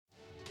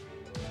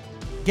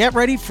Get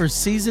ready for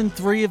Season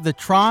 3 of the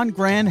Tron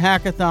Grand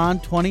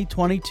Hackathon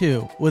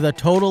 2022 with a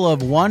total of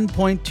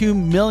 $1.2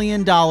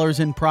 million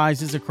in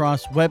prizes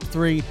across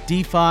Web3,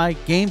 DeFi,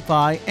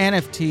 GameFi,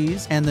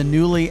 NFTs, and the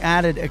newly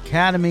added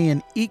Academy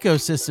and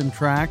Ecosystem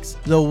tracks.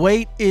 The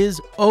wait is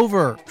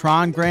over.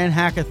 Tron Grand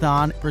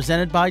Hackathon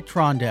presented by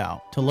TronDAO.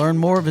 To learn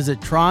more,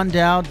 visit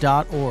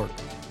trondao.org.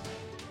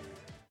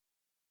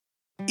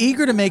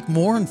 Eager to make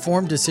more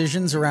informed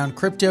decisions around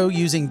crypto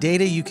using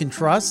data you can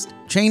trust?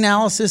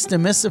 Chainalysis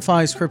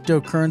demystifies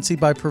cryptocurrency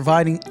by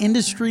providing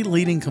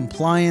industry-leading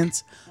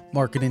compliance,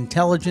 market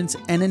intelligence,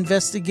 and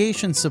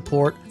investigation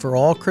support for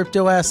all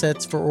crypto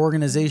assets for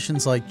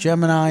organizations like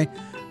Gemini,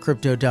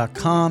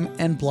 Crypto.com,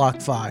 and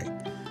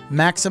BlockFi.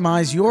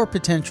 Maximize your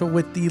potential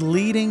with the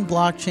leading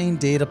blockchain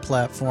data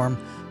platform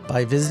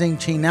by visiting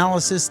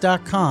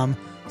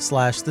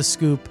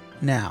chainalysis.com/thescoop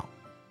now.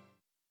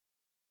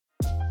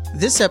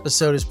 This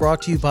episode is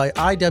brought to you by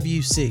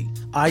IWC.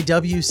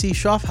 IWC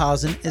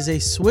Schaffhausen is a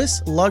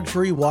Swiss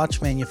luxury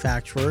watch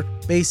manufacturer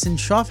based in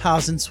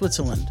Schaffhausen,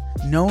 Switzerland.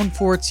 Known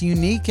for its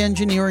unique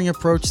engineering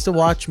approach to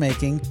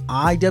watchmaking,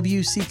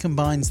 IWC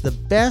combines the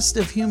best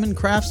of human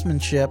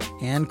craftsmanship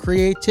and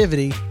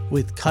creativity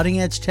with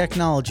cutting-edge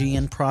technology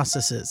and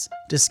processes.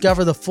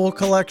 Discover the full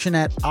collection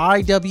at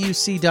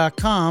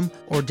IWC.com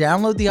or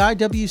download the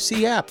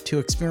IWC app to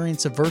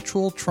experience a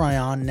virtual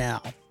try-on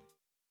now.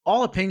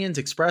 All opinions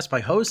expressed by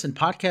hosts and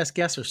podcast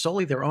guests are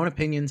solely their own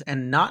opinions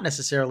and not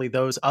necessarily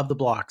those of the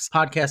blocks.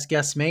 Podcast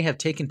guests may have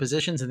taken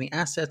positions in the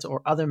assets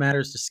or other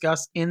matters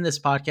discussed in this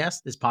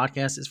podcast. This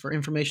podcast is for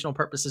informational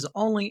purposes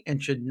only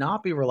and should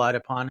not be relied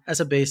upon as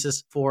a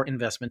basis for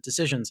investment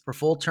decisions. For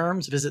full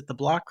terms, visit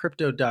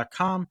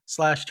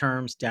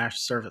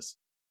theblockcrypto.com/terms-service.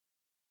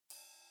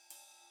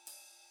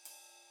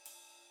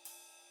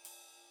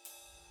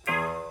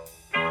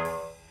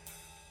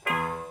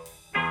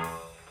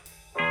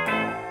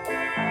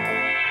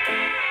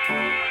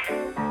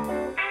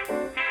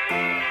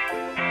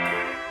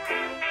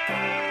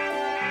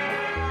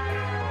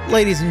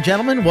 Ladies and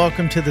gentlemen,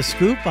 welcome to The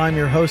Scoop. I'm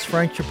your host,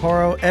 Frank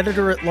Chaparro,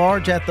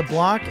 editor-at-large at The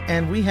Block,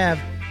 and we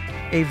have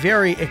a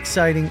very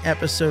exciting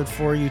episode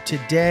for you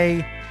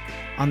today.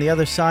 On the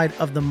other side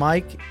of the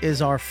mic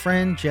is our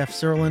friend, Jeff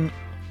Zerlin,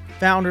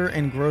 founder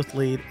and growth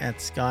lead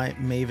at Sky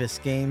Mavis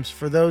Games.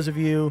 For those of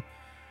you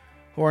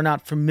who are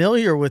not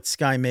familiar with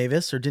Sky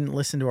Mavis or didn't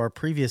listen to our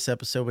previous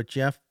episode with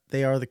Jeff,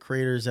 they are the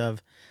creators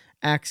of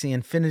Axie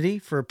Infinity.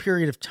 For a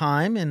period of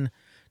time in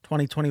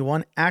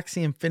 2021,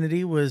 Axie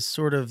Infinity was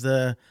sort of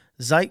the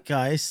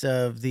zeitgeist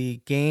of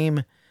the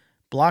game,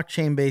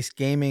 blockchain-based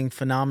gaming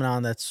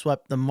phenomenon that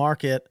swept the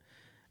market.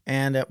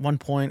 And at one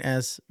point,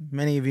 as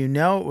many of you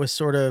know, it was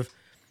sort of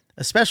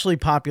especially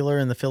popular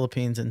in the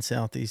Philippines and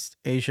Southeast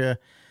Asia.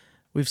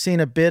 We've seen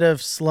a bit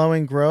of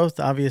slowing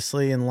growth,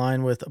 obviously in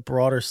line with a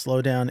broader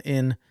slowdown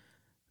in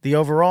the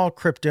overall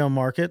crypto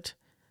market.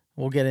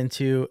 We'll get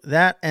into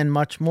that and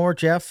much more.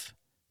 Jeff,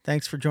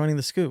 thanks for joining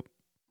The Scoop.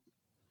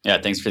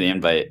 Yeah, thanks for the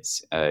invite.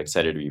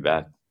 Excited to be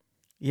back.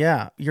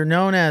 Yeah, you're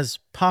known as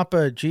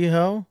Papa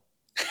Jiho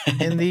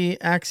in the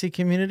Axie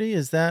community.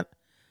 Are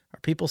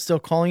people still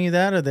calling you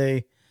that? Are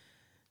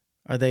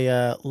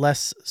they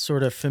less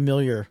sort of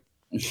familiar?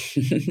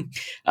 They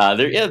have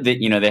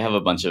a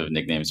bunch of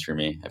nicknames for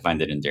me. I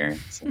find it endearing.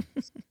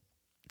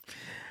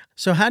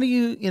 So how do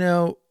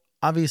you,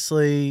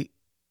 obviously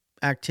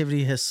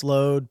activity has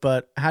slowed,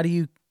 but how do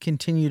you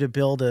continue to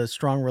build a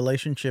strong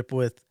relationship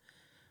with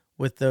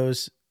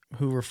those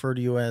who refer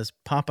to you as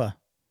Papa?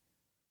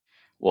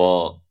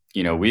 Well,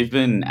 we've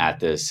been at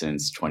this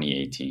since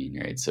 2018,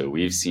 right? So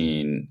we've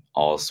seen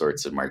all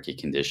sorts of market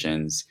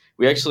conditions.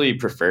 We actually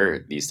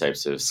prefer these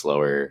types of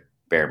slower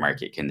bear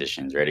market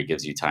conditions, right? It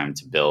gives you time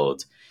to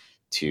build,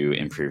 to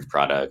improve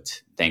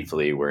product.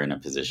 Thankfully, we're in a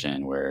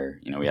position where,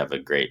 we have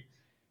a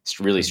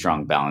really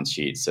strong balance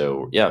sheet.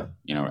 So yeah,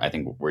 I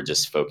think we're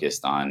just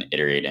focused on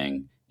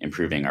iterating,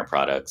 improving our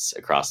products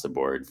across the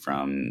board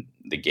from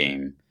the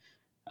game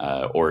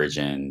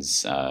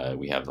origins.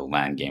 We have a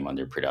land game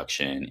under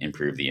production,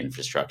 improve the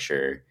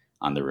infrastructure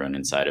on the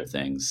Ronin side of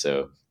things.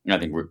 So, I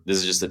think this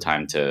is just a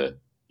time to,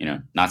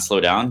 not slow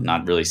down,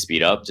 not really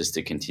speed up, just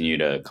to continue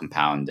to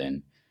compound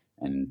and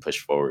push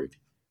forward.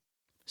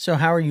 So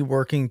how are you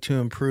working to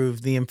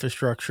improve the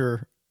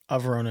infrastructure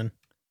of Ronin?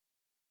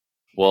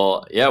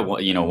 Well, yeah,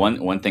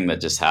 one thing that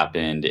just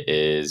happened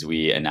is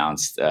we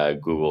announced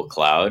Google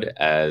Cloud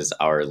as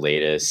our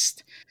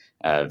latest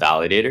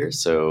validator.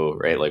 So,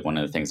 right, like one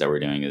of the things that we're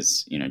doing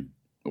is,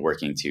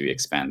 working to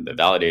expand the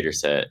validator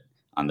set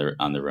on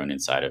the Ronin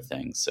side of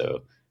things.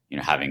 So,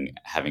 having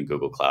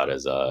Google Cloud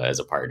as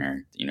a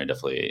partner,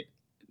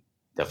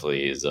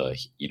 definitely is a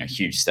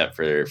huge step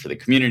for the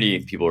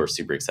community. People are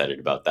super excited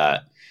about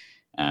that.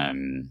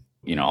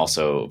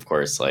 Also, of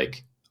course,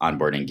 like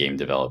onboarding game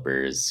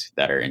developers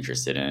that are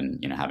interested in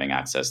having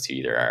access to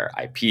either our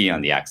IP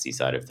on the Axie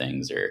side of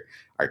things or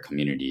our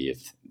community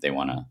if they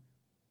want to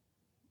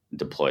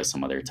deploy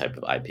some other type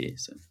of IP.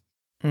 So.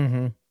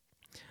 Mm-hmm.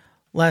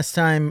 Last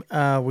time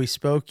we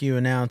spoke, you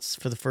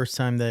announced for the first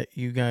time that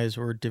you guys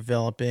were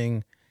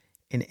developing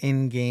an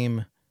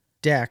in-game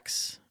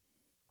DEX.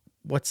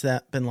 What's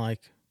that been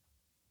like?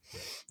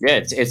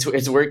 Yeah,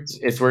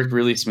 it's worked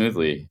really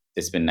smoothly.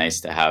 It's been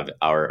nice to have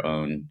our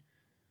own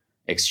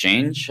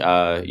exchange,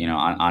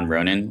 on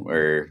Ronin,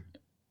 where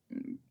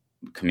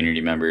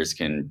community members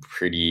can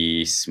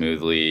pretty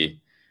smoothly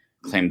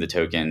claim the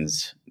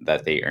tokens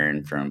that they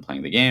earn from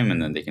playing the game,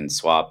 and then they can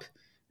swap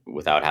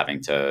without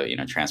having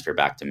to, transfer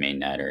back to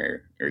mainnet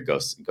or go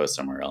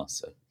somewhere else.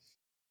 So,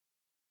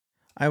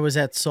 I was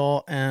at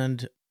Sol,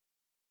 and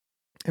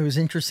it was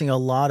interesting. A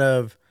lot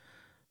of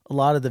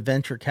the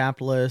venture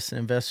capitalists and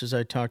investors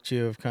I talked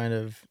to have kind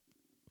of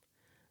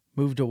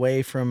moved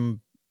away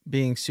from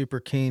being super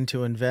keen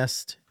to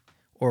invest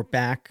or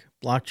back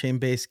blockchain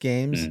based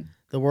games. mm,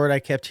 The word I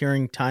kept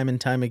hearing time and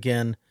time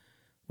again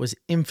was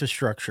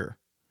infrastructure.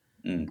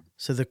 mm,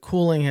 So the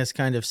cooling has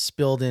kind of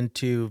spilled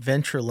into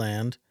venture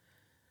land.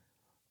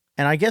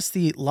 And I guess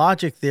the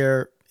logic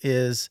there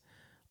is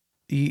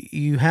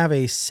you have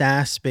a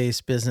SaaS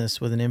based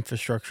business with an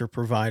infrastructure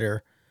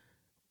provider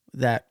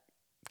that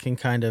can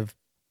kind of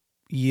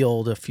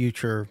yield a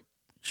future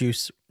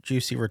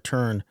juicy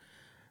return,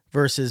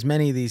 versus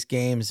many of these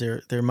games,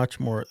 they're much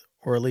more,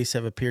 or at least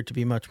have appeared to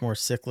be much more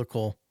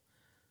cyclical.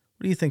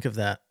 What do you think of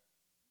that?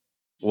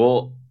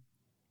 well,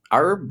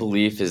 our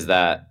belief is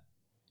that,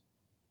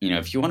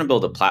 if you want to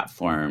build a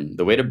platform,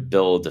 the way to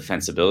build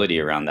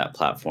defensibility around that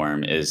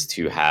platform is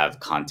to have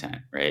content,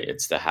 right?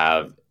 It's to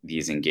have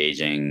these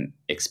engaging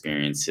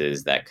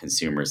experiences that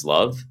consumers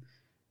love.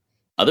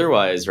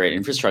 Otherwise, right,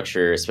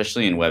 infrastructure,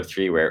 especially in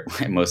Web3, where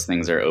most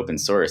things are open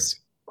source,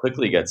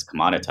 quickly gets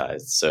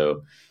commoditized.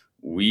 So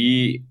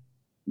we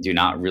do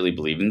not really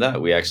believe in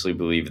that. We actually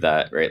believe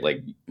that, right,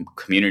 like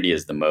community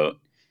is the moat.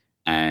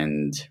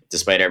 And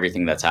despite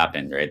everything that's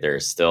happened, right,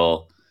 there's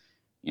still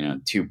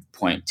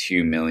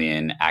 2.2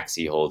 million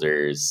Axie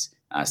holders,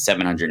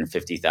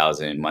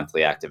 750,000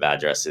 monthly active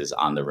addresses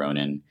on the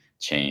Ronin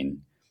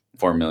chain,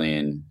 4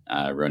 million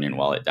Ronin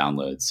wallet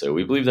downloads. So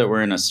we believe that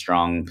we're in a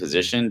strong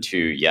position to,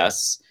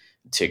 yes,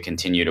 to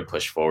continue to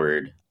push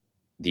forward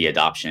the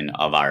adoption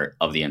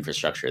of the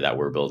infrastructure that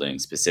we're building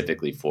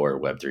specifically for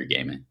Web3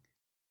 gaming.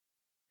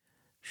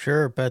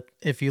 Sure, but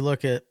if you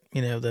look at,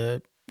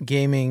 the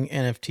gaming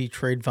NFT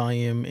trade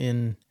volume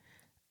in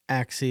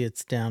Axie,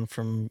 it's down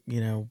from,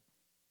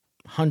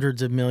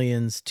 hundreds of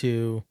millions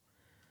to,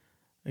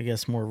 I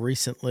guess more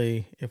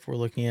recently, if we're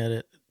looking at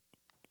it,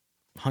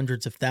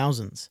 hundreds of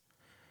thousands.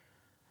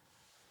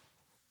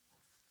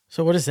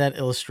 So what does that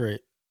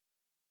illustrate?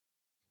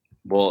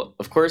 Well,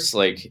 of course,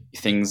 like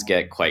things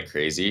get quite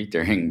crazy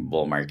during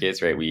bull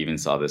markets, right? We even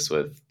saw this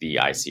with the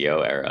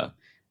ICO era.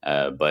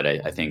 But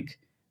I think,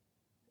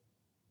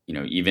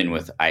 even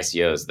with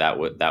ICOs,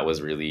 that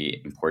was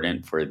really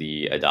important for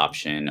the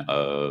adoption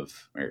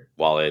of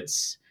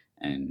wallets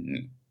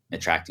and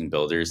attracting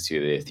builders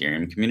to the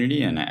Ethereum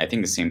community. And I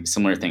think the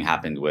similar thing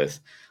happened with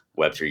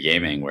Web3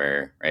 gaming,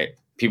 where right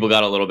people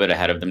got a little bit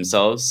ahead of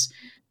themselves.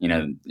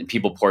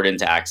 People poured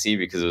into Axie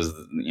because it was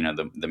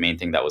the main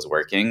thing that was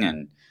working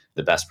and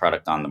the best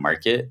product on the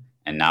market.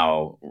 And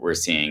now we're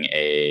seeing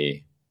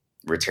a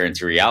return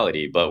to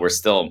reality, but we're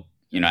still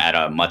at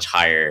a much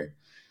higher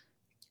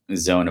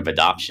zone of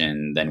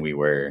adoption than we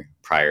were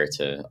prior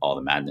to all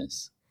the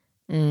madness.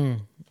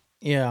 Mm,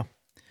 yeah.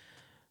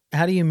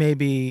 How do you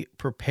maybe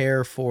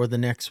prepare for the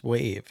next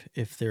wave,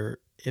 if there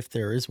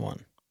is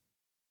one?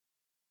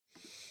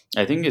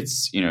 I think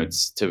it's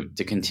to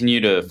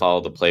continue to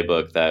follow the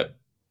playbook that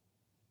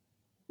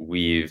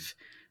we've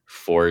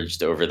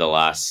forged over the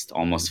last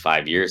almost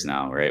 5 years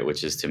now, right?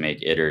 Which is to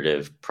make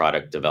iterative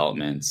product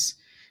developments.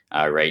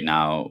 Right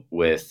now,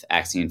 with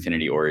Axie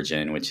Infinity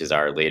Origin, which is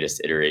our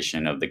latest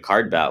iteration of the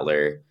card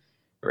battler,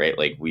 right?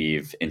 Like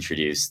we've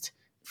introduced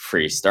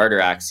free starter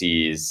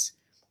Axies.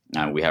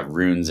 We have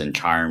runes and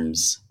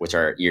charms, which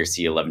are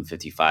ERC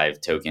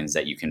 1155 tokens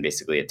that you can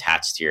basically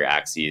attach to your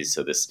Axies.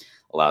 So this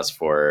allows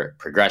for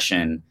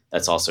progression.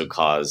 That's also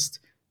caused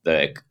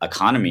the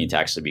economy to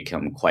actually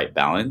become quite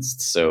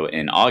balanced. So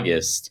in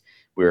August,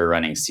 we were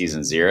running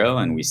season zero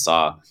and we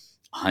saw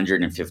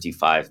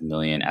 155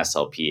 million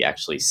SLP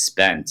actually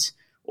spent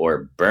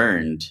or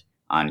burned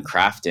on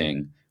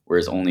crafting,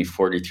 whereas only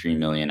 43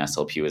 million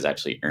SLP was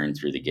actually earned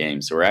through the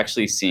game. So we're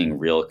actually seeing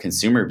real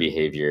consumer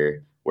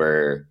behavior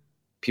where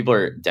people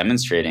are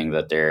demonstrating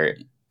that they're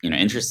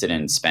interested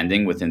in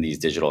spending within these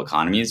digital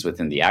economies,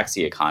 within the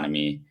Axie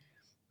economy,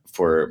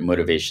 for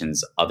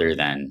motivations other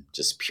than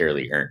just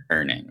purely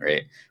earning,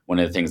 right? One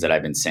of the things that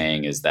I've been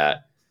saying is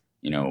that,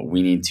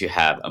 we need to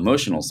have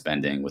emotional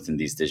spending within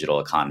these digital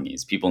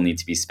economies. People need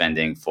to be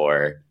spending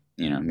for,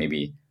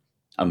 maybe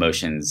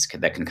emotions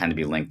that can kind of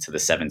be linked to the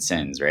seven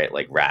sins, right?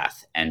 Like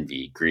wrath,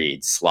 envy,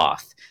 greed,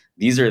 sloth.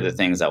 These are the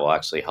things that will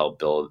actually help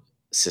build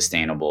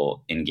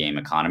sustainable in-game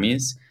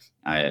economies.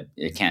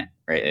 It can't,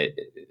 right?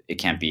 It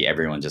can't be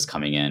everyone just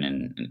coming in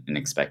and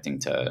expecting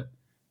to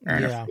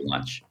earn a Yeah. free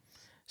lunch.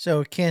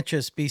 So it can't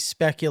just be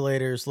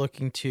speculators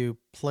looking to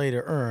play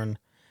to earn.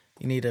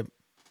 You need to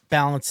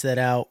balance that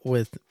out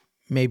with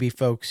maybe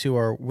folks who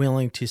are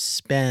willing to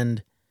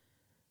spend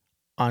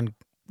on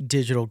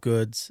digital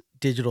goods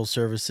digital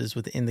services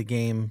within the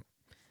game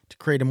to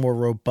create a more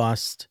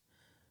robust,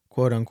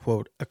 quote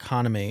unquote,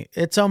 economy.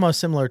 It's almost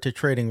similar to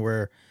trading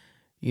where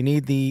you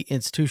need the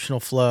institutional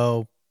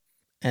flow,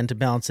 and to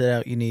balance it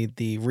out, you need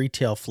the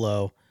retail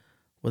flow.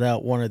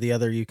 Without one or the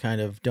other, you kind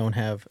of don't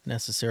have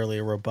necessarily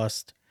a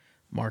robust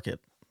market.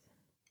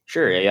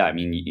 Sure. Yeah. Yeah. I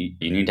mean,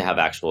 you need to have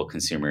actual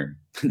consumer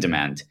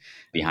demand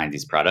behind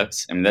these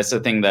products. I mean, that's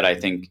the thing that I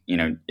think,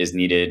 is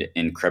needed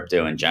in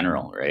crypto in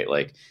general, right?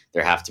 Like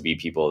there have to be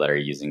people that are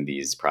using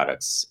these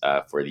products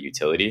for the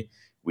utility.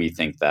 We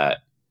think that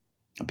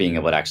being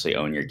able to actually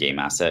own your game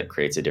asset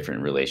creates a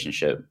different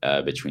relationship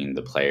between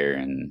the player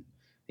and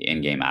the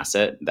in-game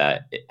asset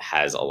that it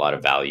has a lot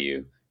of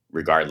value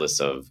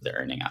regardless of the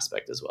earning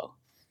aspect as well.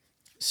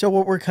 So,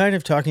 what we're kind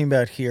of talking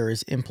about here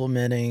is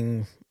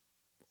implementing,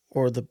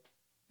 or the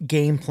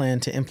game plan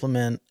to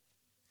implement,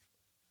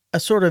 a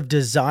sort of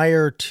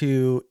desire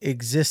to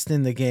exist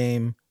in the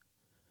game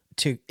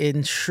to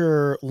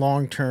ensure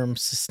long term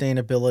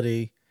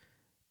sustainability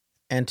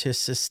and to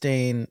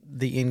sustain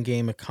the in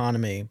game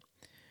economy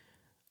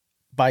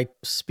by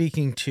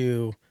speaking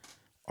to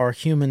our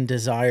human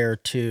desire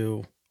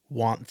to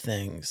want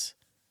things.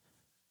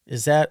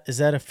 Is that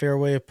a fair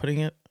way of putting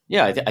it?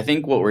 Yeah, I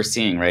think what we're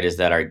seeing, right, is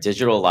that our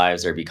digital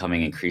lives are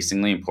becoming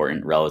increasingly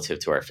important relative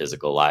to our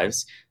physical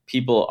lives.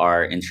 People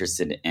are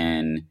interested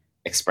in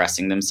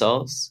expressing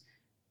themselves,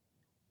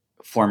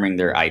 forming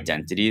their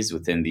identities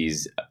within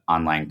these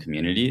online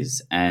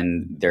communities,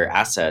 and their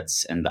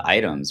assets and the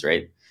items,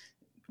 right,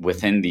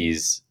 within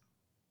these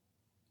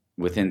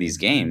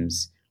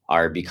games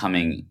are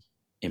becoming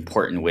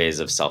important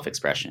ways of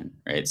self-expression,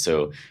 right?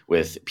 So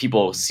with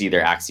people see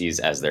their axes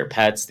as their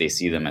pets, they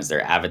see them as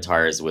their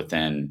avatars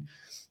within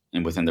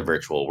the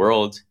virtual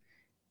world.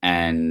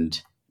 And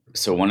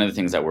so one of the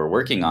things that we're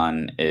working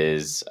on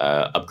is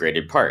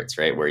upgraded parts,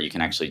 right? Where you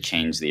can actually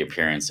change the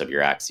appearance of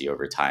your Axie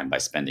over time by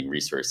spending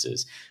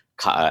resources,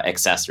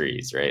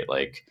 accessories, right?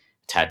 Like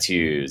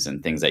tattoos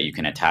and things that you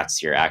can attach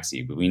to your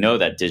Axie. But we know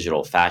that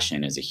digital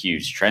fashion is a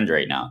huge trend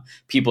right now.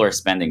 People are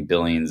spending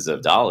billions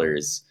of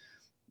dollars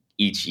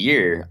each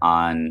year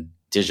on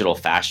digital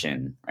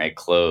fashion, right?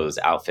 Clothes,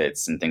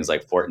 outfits, and things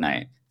like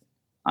Fortnite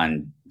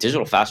on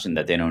digital fashion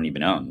that they don't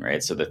even own,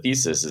 right? So the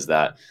thesis is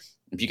that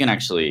if you can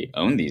actually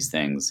own these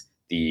things,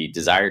 the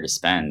desire to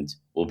spend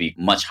will be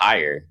much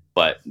higher,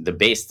 but the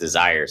base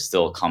desire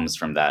still comes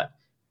from that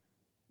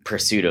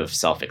pursuit of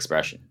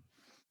self-expression.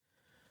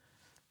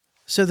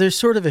 So there's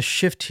sort of a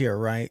shift here,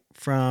 right?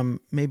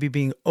 From maybe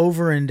being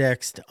over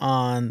indexed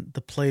on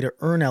the play to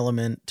earn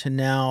element to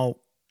now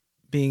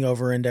being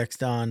over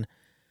indexed on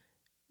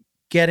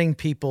getting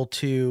people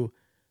to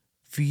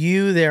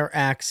view their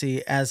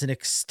Axie as an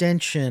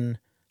extension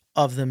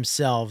of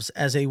themselves,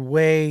 as a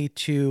way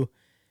to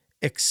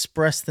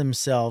express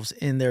themselves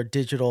in their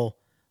digital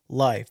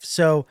life.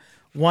 So,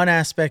 one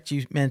aspect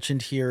you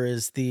mentioned here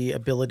is the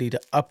ability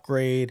to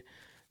upgrade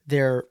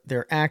their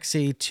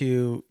Axie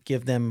to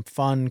give them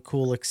fun,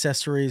 cool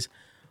accessories.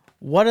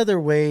 What other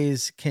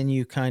ways can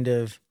you kind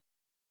of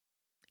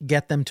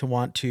get them to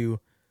want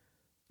to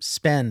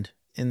spend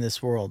in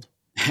this world?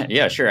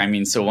 Yeah, sure. I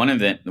mean, so one of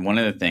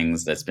the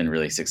things that's been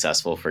really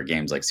successful for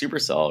games like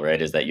Supercell,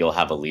 right, is that you'll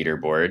have a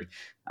leaderboard,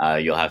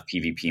 you'll have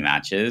PvP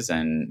matches,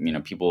 and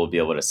people will be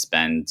able to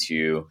spend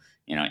to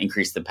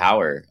increase the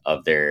power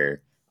of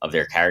their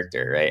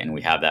character, right? And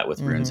we have that with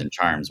runes Mm-hmm. and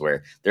charms,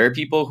 where there are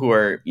people who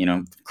are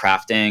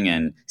crafting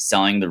and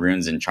selling the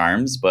runes and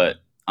charms, but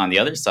on the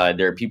other side,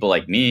 there are people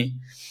like me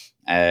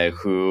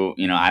who,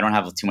 I don't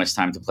have too much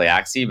time to play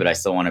Axie, but I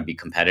still want to be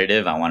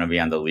competitive. I want to be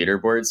on the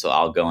leaderboard. So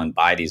I'll go and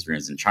buy these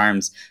runes and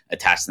charms,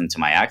 attach them to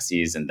my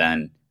Axies, and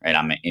then, right,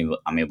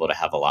 I'm able to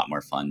have a lot more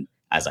fun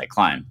as I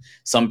climb.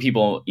 Some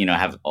people,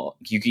 have,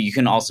 you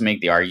can also make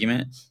the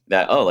argument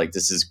that, oh, like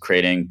this is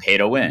creating pay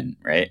to win,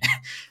 right?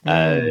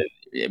 uh,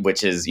 Mm.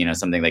 which is,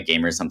 something that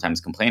gamers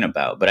sometimes complain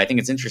about. But I think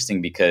it's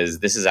interesting because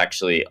this is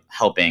actually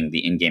helping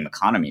the in-game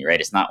economy,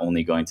 right? It's not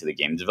only going to the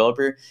game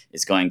developer,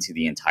 it's going to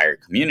the entire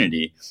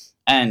community.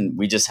 And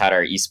we just had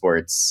our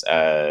esports,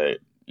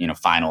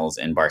 finals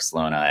in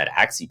Barcelona at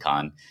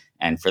AxiCon,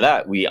 and for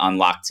that we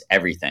unlocked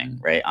everything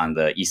right on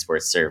the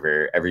esports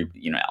server.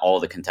 All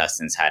the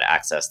contestants had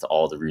access to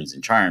all the runes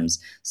and charms,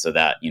 so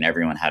that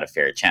everyone had a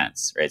fair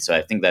chance, right? So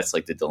I think that's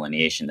like the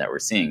delineation that we're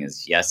seeing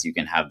is yes, you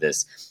can have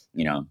this,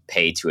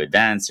 pay to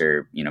advance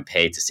or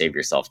pay to save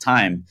yourself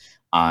time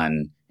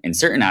on in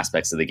certain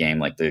aspects of the game,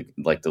 like the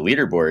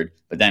leaderboard.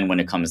 But then when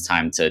it comes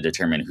time to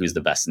determine who's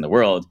the best in the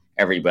world,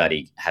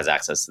 everybody has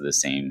access to the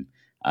same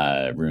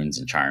runes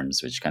and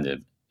charms, which kind of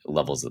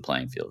levels the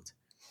playing field.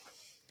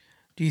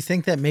 Do you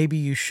think that maybe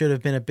you should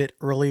have been a bit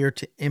earlier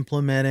to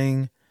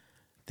implementing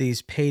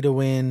these pay to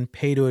win,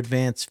 pay to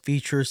advance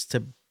features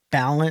to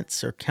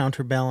balance or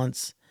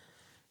counterbalance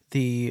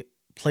the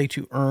play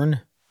to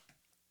earn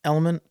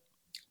element?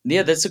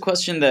 Yeah, that's a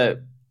question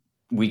that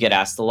we get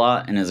asked a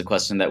lot, and is a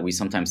question that we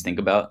sometimes think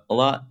about a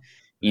lot.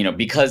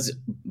 Because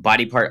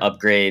body part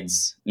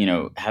upgrades,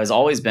 has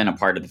always been a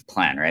part of the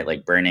plan, right?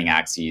 Like burning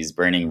axes,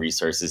 burning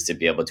resources to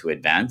be able to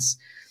advance.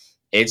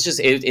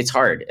 It's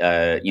hard.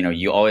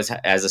 You always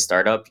as a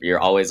startup, you're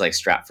always like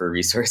strapped for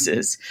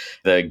resources.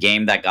 The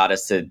game that got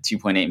us to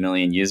 2.8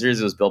 million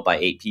users was built by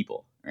 8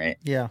 people, right?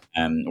 Yeah.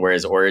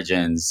 Whereas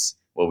Origins,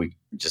 what we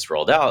just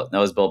rolled out, that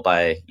was built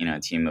by a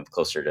team of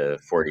closer to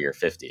 40 or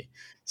 50.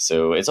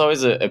 So it's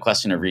always a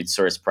question of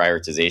resource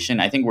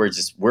prioritization. I think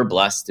we're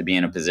blessed to be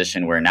in a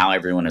position where now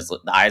everyone is,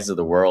 the eyes of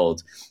the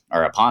world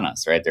are upon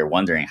us, right? They're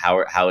wondering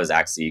how is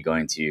Axie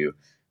going to,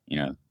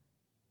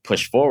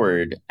 push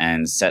forward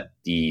and set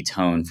the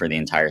tone for the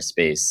entire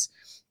space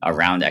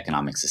around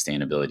economic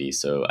sustainability.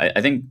 So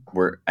I think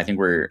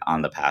we're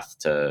on the path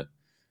to,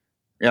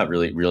 yeah,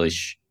 really, really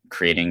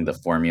creating the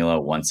formula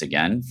once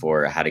again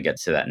for how to get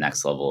to that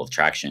next level of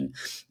traction.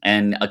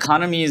 And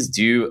economies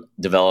do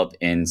develop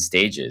in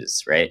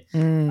stages, right?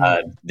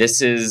 Mm.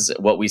 This is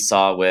what we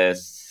saw with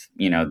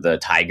the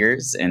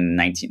tigers in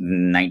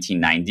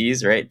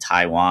 1990s, right?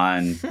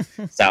 Taiwan,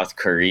 South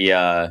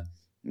Korea,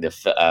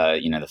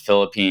 the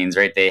Philippines,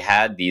 right? They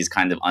had these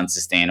kind of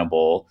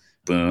unsustainable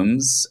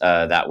booms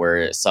that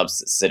were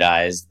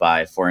subsidized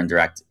by foreign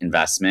direct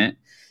investment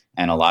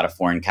and a lot of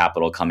foreign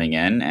capital coming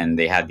in, and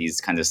they had these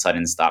kind of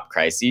sudden stop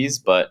crises,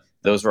 but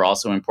those were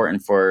also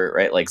important for,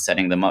 right, like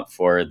setting them up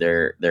for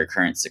their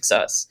current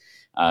success.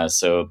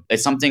 So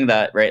it's something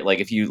that, right,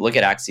 like if you look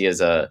at Axie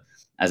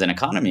as an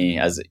economy,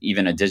 as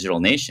even a digital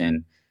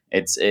nation,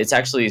 it's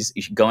actually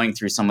going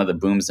through some of the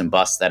booms and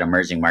busts that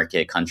emerging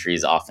market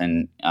countries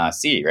often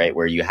see, right,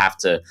 where you have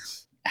to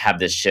have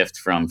this shift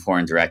from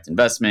foreign direct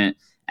investment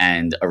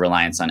and a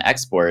reliance on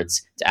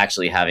exports to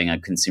actually having a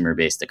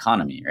consumer-based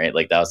economy, right?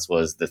 Like that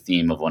was the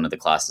theme of one of the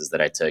classes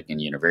that I took in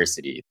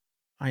university.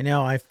 I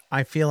know.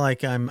 I feel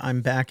like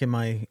I'm back in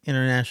my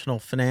international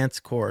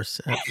finance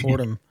course at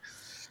Fordham.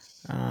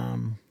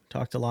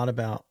 Talked a lot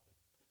about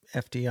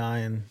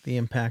FDI and the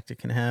impact it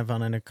can have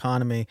on an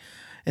economy.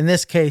 In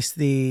this case,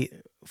 the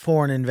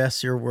foreign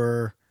investor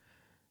were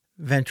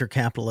venture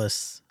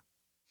capitalists.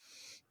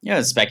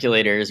 Yeah,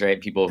 speculators, right?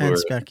 People who And are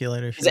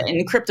speculators. Sure.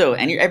 in crypto,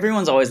 and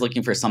everyone's always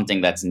looking for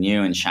something that's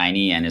new and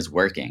shiny and is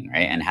working,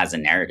 right? And has a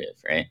narrative,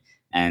 right?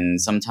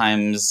 And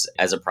sometimes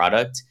as a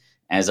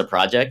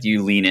project,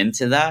 you lean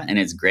into that and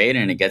it's great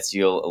and it gets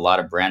you a lot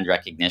of brand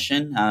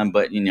recognition.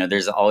 But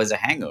there's always a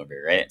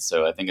hangover, right?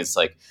 So I think it's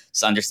like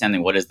just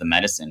understanding what is the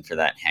medicine for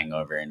that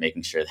hangover and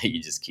making sure that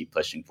you just keep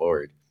pushing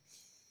forward.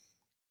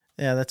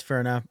 Yeah, that's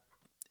fair enough.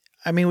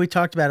 I mean, we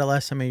talked about it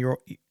last time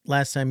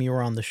you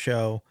were on the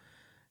show,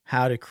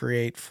 how to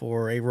create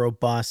for a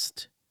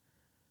robust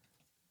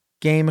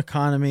game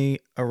economy,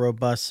 a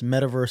robust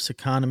metaverse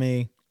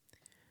economy.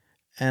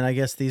 And I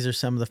guess these are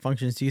some of the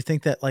functions. Do you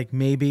think that like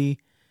maybe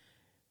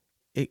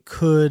it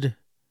could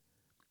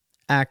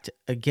act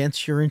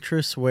against your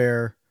interests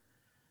where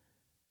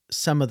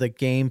some of the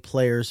game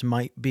players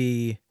might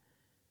be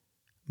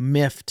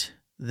miffed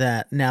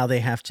that now they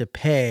have to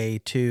pay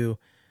to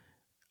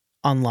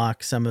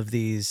unlock some of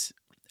these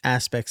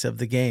aspects of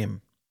the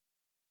game?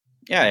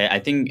 Yeah, I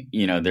think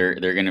they're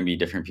going to be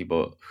different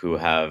people who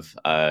have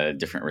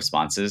different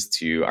responses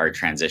to our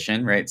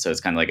transition, right? So it's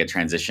kind of like a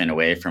transition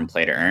away from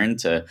play to earn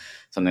to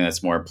something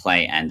that's more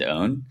play and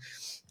own.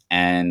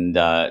 And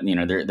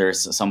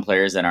there's some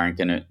players that aren't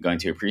going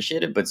to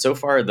appreciate it, but so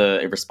far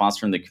the response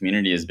from the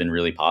community has been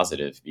really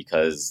positive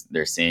because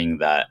they're seeing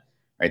that,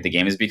 right, the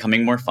game is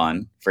becoming more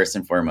fun. First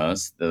and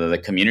foremost, the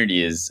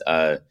community is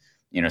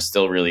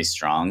still really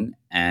strong,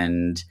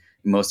 and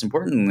most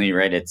importantly,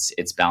 right,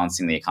 it's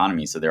balancing the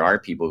economy. So there are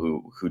people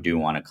who do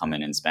want to come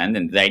in and spend,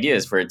 and the idea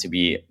is for it to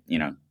be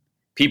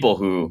people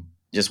who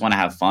just want to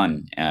have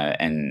fun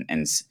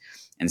and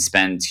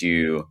spend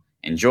to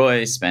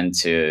enjoy, spend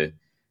to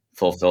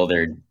fulfill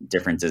their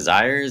different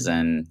desires.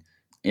 And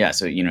yeah,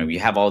 so you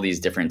have all these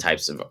different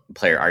types of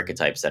player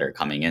archetypes that are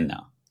coming in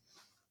now.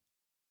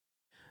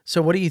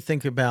 So what do you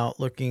think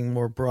about looking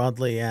more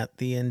broadly at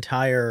the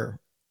entire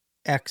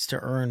X to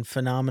earn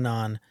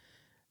phenomenon?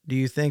 Do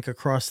you think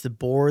across the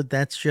board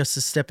that's just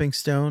a stepping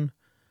stone?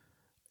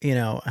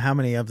 How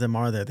many of them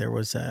are there?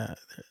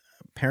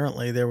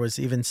 Apparently there was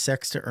even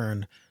sex to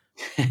earn.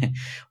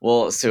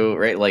 Well, so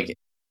right, like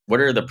what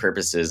are the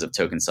purposes of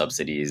token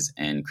subsidies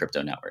in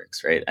crypto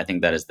networks, right? I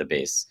think that is the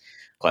base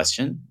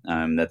question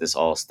that this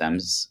all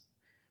stems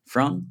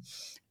from.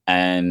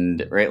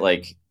 And right,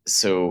 like,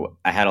 so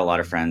I had a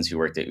lot of friends who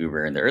worked at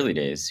Uber in the early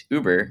days.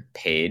 Uber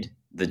paid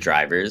the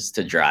drivers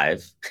to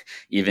drive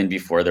even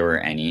before there were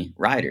any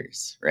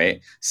riders,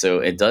 right? So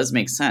it does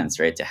make sense,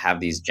 right, to have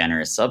these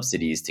generous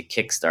subsidies to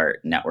kickstart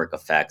network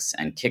effects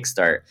and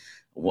kickstart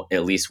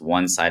at least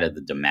one side of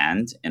the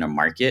demand in a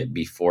market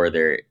before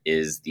there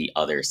is the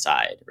other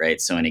side, right?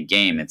 So in a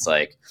game, it's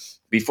like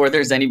before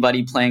there's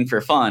anybody playing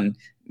for fun,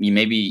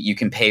 maybe you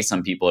can pay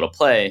some people to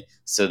play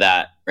so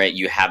that, right,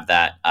 you have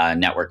that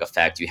network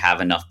effect. You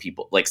have enough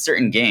people, like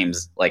certain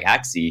games like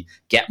Axie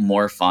get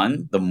more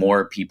fun the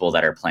more people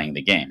that are playing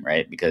the game,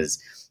 right?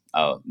 Because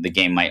the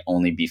game might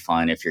only be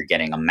fun if you're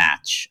getting a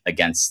match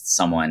against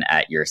someone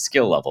at your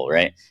skill level,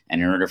 right?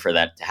 And in order for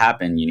that to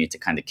happen, you need to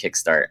kind of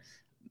kickstart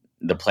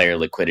the player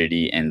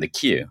liquidity in the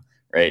queue,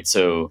 right?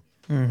 So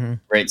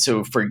right?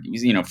 So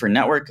for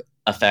network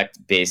effect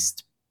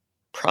based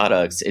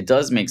products, it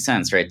does make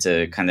sense, right,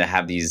 to kind of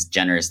have these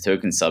generous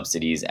token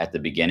subsidies at the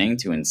beginning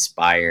to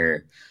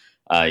inspire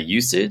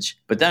usage.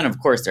 But then, of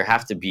course, there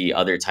have to be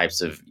other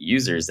types of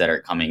users that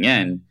are coming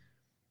in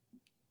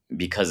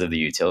because of the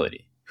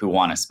utility who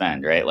want to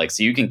spend, right? Like,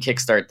 so you can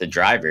kickstart the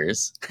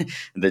drivers,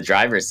 the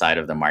driver side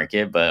of the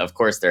market, but of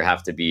course, there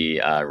have to be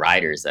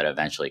riders that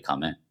eventually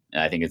come in.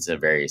 And I think it's a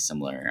very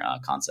similar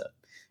concept.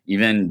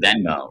 Even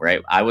Venmo,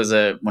 right? I was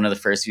one of the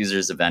first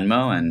users of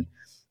Venmo, and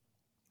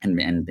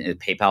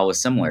PayPal was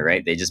similar,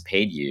 right? They just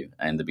paid you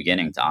in the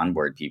beginning to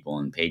onboard people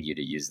and paid you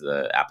to use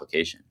the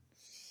application.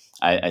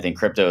 I think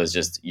crypto is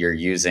just you're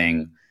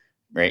using,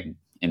 right,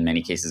 in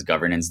many cases,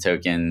 governance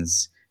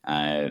tokens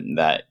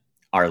that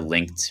are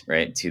linked,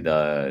 right, to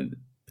the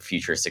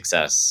future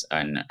success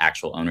and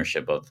actual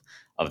ownership of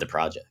the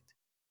project.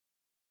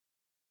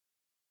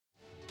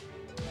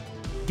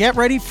 Get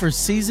ready for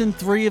Season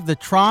 3 of the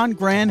Tron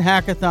Grand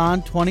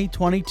Hackathon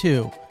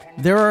 2022.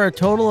 There are a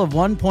total of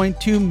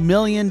 $1.2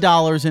 million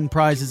in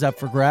prizes up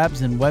for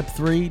grabs in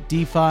Web3,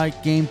 DeFi,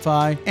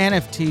 GameFi,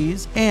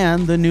 NFTs,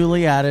 and the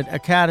newly added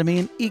Academy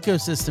and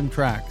Ecosystem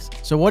tracks.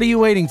 So what are you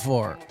waiting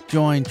for?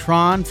 Join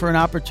Tron for an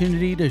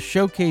opportunity to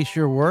showcase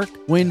your work,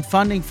 win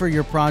funding for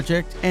your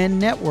project, and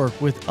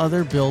network with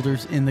other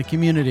builders in the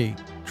community.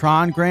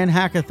 Tron Grand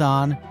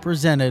Hackathon,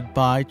 presented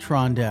by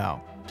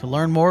TronDAO. To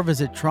learn more,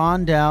 visit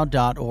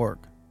trondao.org.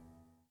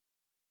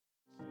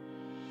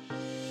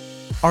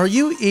 Are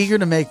you eager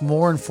to make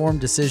more informed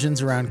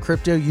decisions around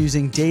crypto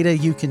using data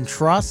you can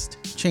trust?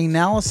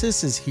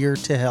 Chainalysis is here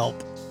to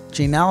help.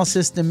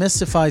 Chainalysis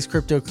demystifies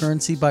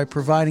cryptocurrency by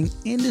providing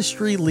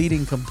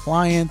industry-leading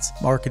compliance,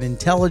 market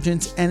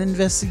intelligence, and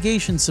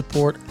investigation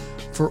support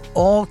for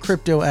all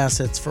crypto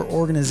assets for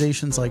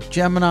organizations like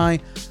Gemini,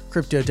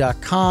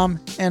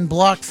 Crypto.com, and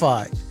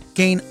BlockFi.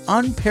 Gain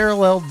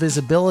unparalleled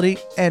visibility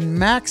and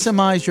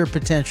maximize your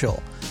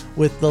potential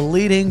with the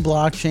leading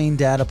blockchain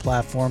data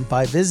platform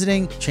by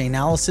visiting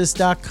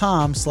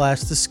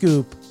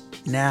chainalysis.com/thescoop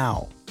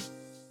now.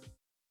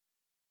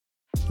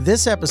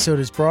 This episode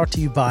is brought to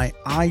you by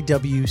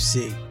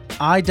IWC.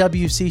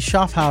 IWC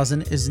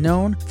Schaffhausen is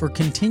known for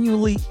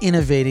continually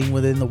innovating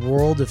within the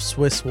world of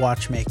Swiss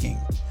watchmaking.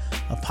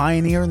 A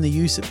pioneer in the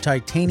use of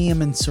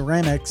titanium and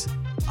ceramics,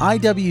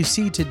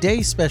 IWC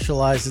today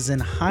specializes in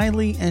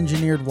highly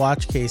engineered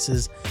watch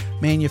cases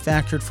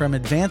manufactured from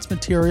advanced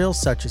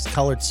materials such as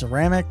colored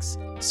ceramics,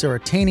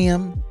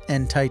 ceratanium,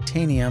 and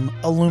titanium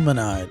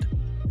aluminide.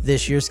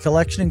 This year's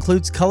collection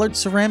includes colored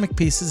ceramic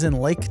pieces in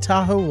Lake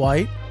Tahoe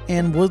white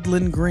and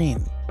woodland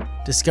green.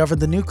 Discover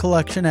the new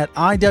collection at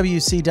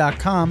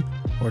IWC.com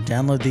or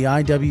download the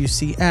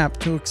IWC app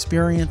to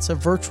experience a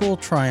virtual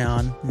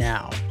try-on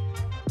now.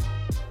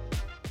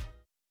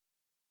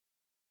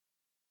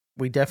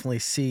 We definitely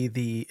see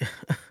the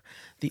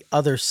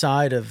other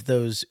side of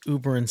those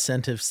Uber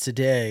incentives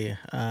today.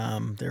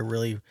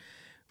 They're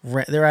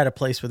at a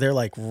place where they're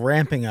like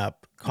ramping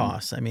up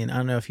costs. I mean, I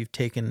don't know if you've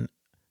taken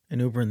an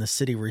Uber in the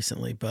city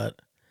recently,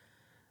 but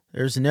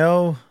there's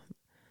no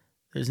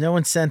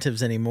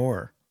incentives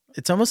anymore.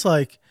 It's almost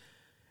like,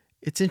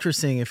 it's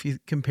interesting if you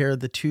compare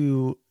the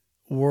two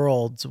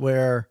worlds,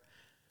 where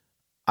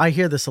I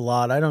hear this a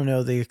lot. I don't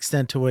know the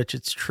extent to which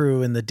it's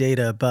true in the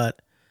data,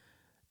 but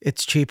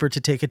it's cheaper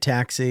to take a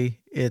taxi.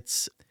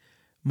 It's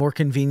more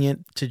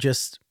convenient to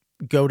just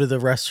go to the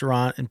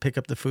restaurant and pick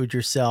up the food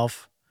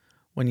yourself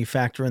when you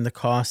factor in the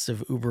cost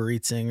of Uber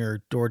Eatsing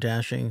or Door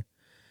Dashing.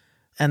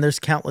 And there's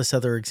countless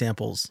other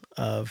examples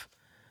of,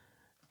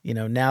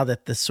 now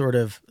that the sort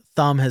of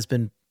thumb has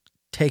been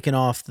taken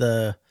off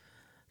the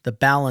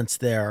balance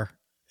there,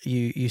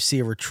 you see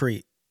a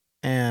retreat.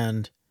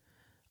 And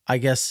I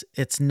guess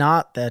it's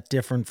not that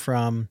different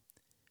from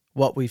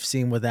what we've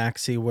seen with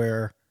Axie,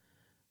 where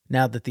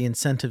now that the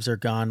incentives are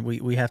gone,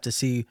 we have to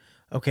see,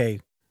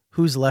 okay,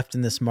 who's left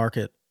in this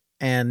market?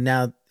 And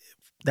now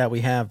that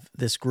we have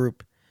this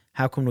group,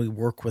 how can we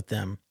work with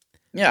them?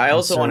 Yeah, I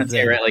also want to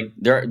say, right, like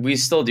we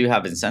still do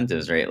have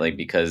incentives, right? Like,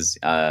 because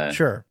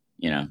sure,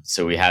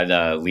 so we had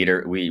a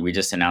leader. We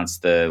just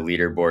announced the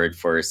leaderboard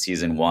for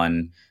season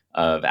 1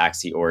 of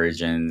Axie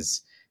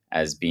Origins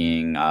as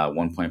being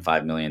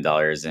 $1.5 million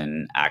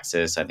in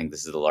access. I think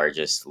this is the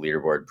largest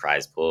leaderboard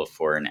prize pool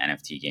for an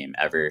NFT game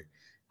ever.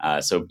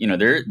 So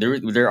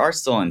there are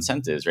still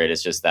incentives, right?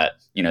 It's just that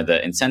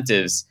the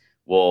incentives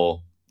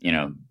will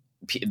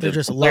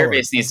the player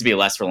base needs to be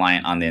less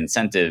reliant on the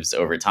incentives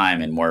over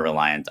time and more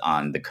reliant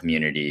on the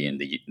community and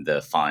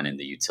the fun and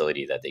the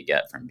utility that they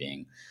get from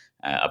being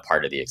a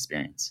part of the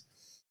experience.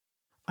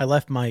 I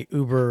left my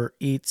Uber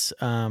Eats.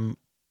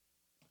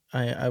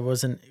 I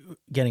wasn't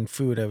getting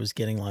food. I was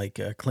getting like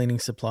cleaning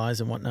supplies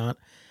and whatnot.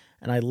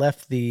 And I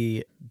left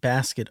the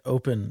basket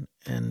open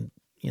and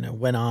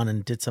went on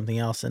and did something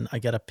else. And I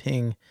got a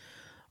ping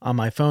on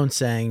my phone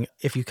saying,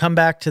 if you come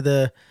back to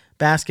the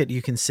basket,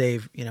 you can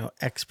save,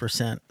 X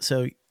percent.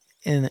 So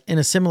in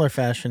a similar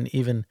fashion,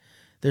 even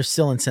there's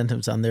still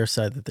incentives on their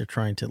side that they're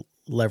trying to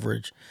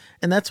leverage.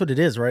 And that's what it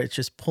is, right? It's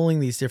just pulling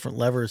these different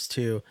levers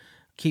to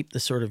keep the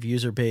sort of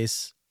user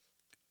base,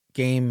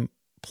 game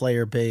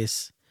player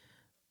base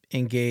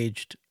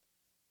engaged,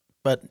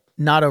 but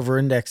not over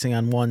indexing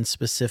on one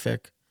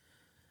specific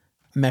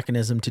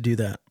mechanism to do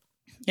that.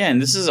 Yeah,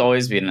 and this has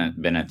always been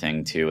a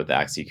thing too with the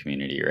Axie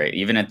community, right?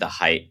 Even at the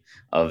height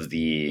of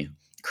the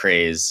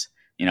craze,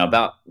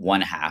 about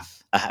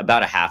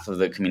a half of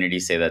the community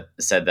said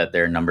that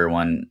their number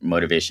one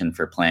motivation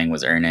for playing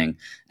was earning,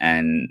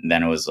 and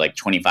then it was like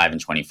 25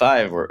 and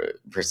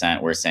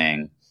 25% were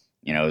saying,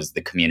 it was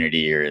the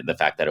community or the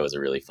fact that it was a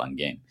really fun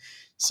game.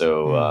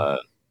 So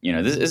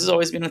this has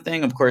always been a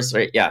thing, of course,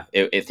 right? Yeah,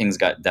 things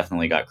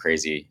definitely got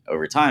crazy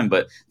over time,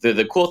 but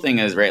the cool thing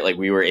is, right, like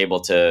we were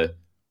able to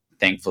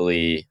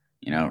thankfully,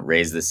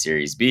 raise the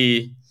Series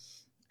B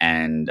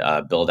and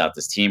build out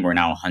this team. We're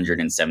now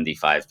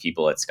 175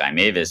 people at Sky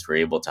Mavis. We're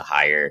able to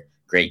hire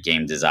great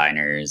game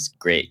designers,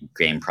 great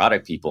game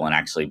product people, and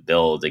actually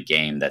build a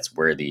game that's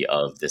worthy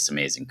of this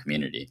amazing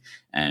community.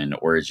 And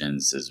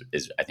Origins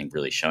is I think,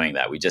 really showing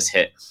that. We just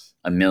hit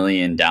 1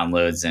 million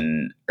downloads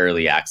in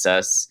early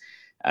access,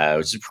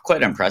 which is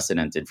quite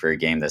unprecedented for a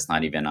game that's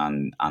not even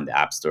on the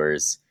app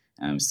stores.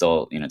 I'm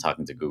still,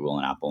 talking to Google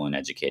and Apple and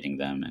educating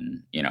them,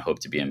 and hope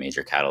to be a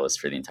major catalyst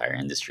for the entire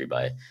industry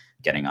by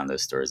getting on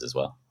those stores as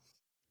well.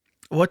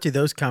 What do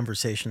those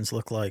conversations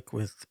look like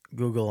with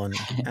Google and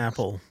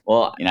Apple?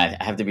 Well, I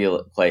have to be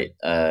quite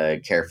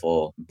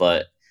careful,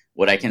 but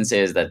what I can say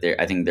is that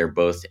I think they're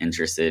both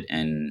interested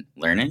in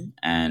learning,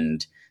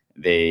 and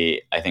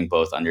I think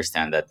both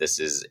understand that this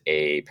is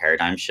a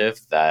paradigm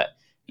shift that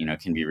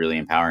can be really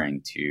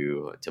empowering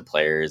to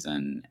players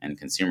and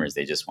consumers.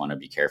 They just want to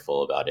be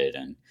careful about it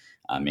and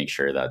make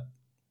sure that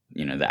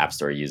the App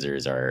Store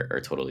users are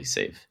totally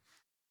safe.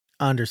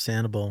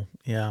 Understandable.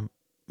 Yeah.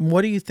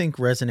 What do you think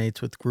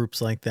resonates with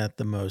groups like that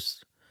the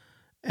most?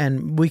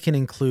 And we can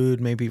include,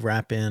 maybe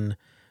wrap in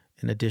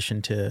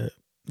addition to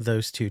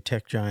those two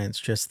tech giants,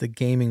 just the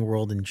gaming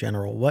world in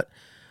general.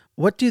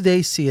 What do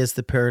they see as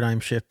the paradigm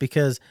shift?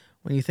 Because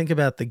when you think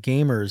about the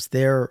gamers,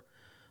 they're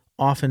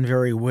often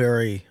very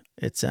wary.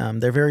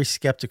 They're very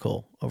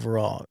skeptical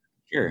overall.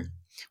 Sure.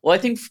 Well, I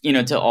think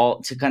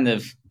to kind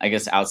of, I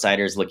guess,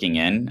 outsiders looking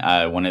in,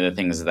 one of the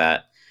things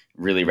that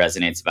really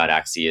resonates about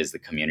Axie is the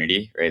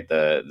community, right?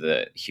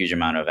 The huge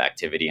amount of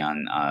activity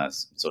on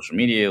social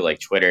media like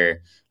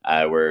Twitter,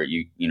 where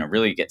you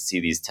really get to see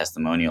these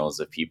testimonials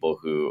of people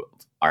who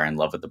are in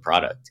love with the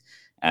product.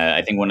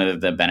 I think one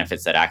of the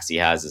benefits that Axie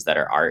has is that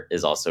our art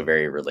is also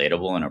very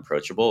relatable and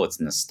approachable.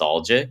 It's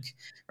nostalgic,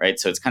 right?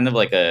 So it's kind of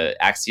like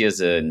Axie is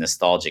a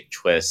nostalgic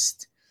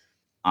twist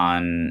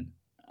on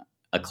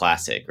a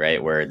classic,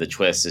 right? Where the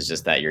twist is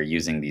just that you're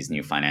using these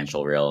new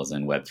financial rails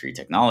and Web3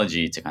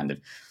 technology to kind of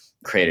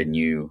create a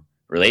new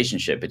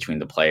relationship between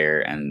the player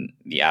and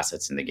the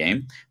assets in the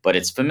game. But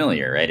it's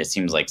familiar, right? It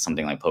seems like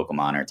something like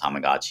Pokemon or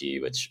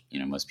Tamagotchi, which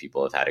most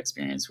people have had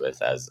experience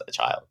with as a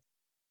child.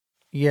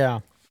 Yeah.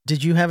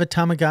 Did you have a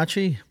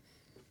Tamagotchi?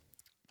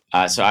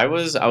 So I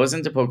was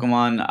into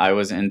Pokemon. I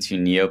was into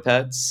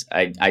Neopets.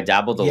 I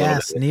dabbled a little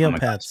bit with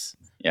Neopets.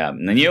 Yeah,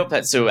 the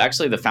Neopets. So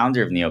actually, the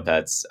founder of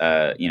Neopets,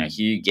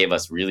 he gave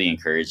us really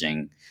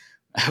encouraging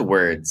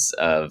words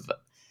of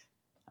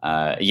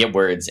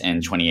words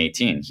in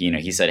 2018.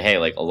 He said, "Hey,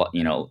 like a lot,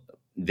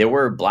 there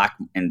were black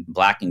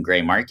and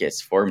gray markets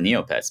for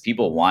Neopets.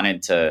 People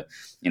wanted to,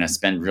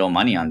 spend real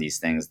money on these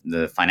things.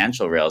 The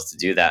financial rails to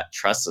do that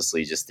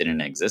trustlessly just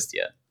didn't exist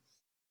yet."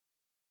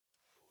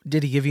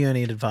 Did he give you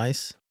any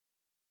advice?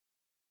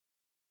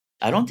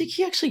 I don't think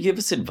he actually gave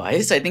us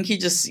advice. I think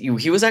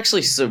he was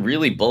actually so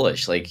really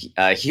bullish. Like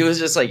he was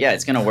just like, yeah,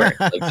 it's gonna work.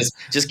 Like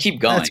just keep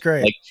going. That's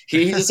great. Like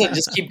he just said,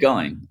 just keep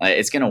going.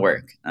 It's gonna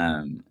work.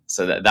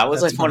 So that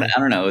was That's like I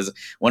don't know. It was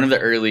one of the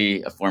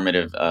early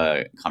formative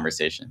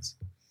conversations.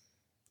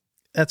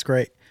 That's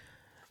great.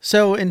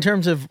 So in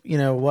terms of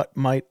what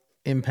might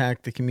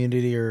impact the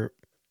community or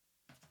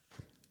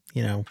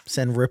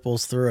send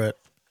ripples through it,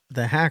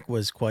 the hack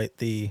was quite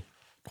the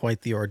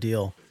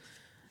ordeal.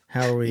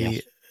 How are we?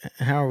 Yeah.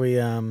 How are we,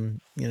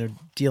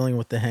 dealing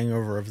with the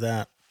hangover of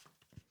that?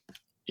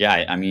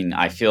 Yeah, I mean,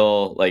 I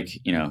feel like,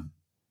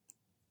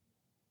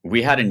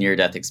 we had a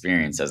near-death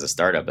experience as a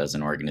startup, as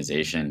an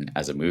organization,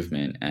 as a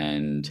movement,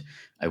 and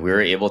we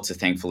were able to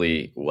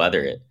thankfully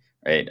weather it,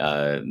 right?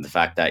 The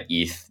fact that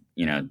ETH,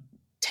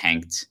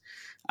 tanked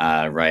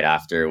right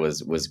after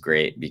was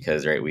great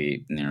because, right,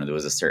 there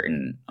was a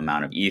certain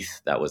amount of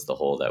ETH that was the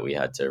hole that we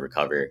had to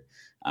recover.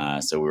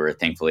 So we were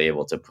thankfully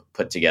able to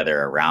put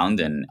together a round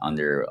in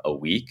under a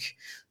week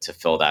to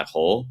fill that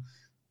hole.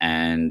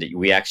 And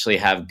we actually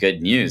have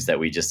good news that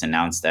we just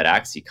announced at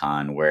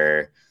AxieCon,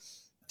 where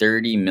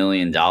 $30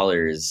 million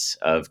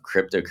of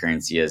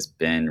cryptocurrency has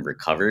been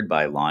recovered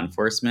by law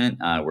enforcement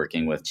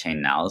working with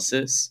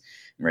Chainalysis,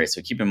 right?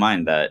 So keep in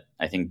mind that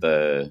I think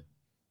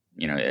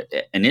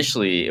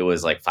initially it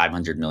was like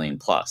 500 million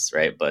plus,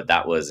 right? But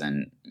that was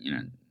in,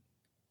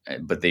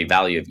 but the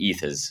value of ETH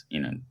has,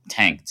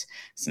 tanked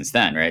since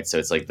then, right? So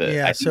it's like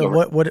Yeah. I think So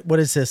over, what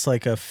is this,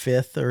 like a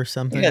fifth or yeah,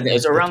 something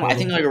it's of the around, I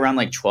think total? like around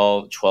like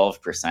 12%,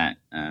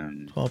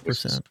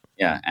 which is, 12%.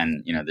 yeah.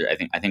 And,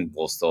 I think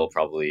we'll still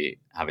probably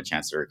have a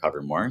chance to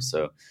recover more.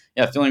 So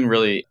yeah, feeling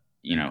really,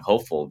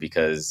 hopeful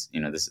because,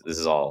 this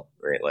is all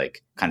right,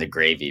 like kind of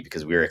gravy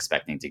because we were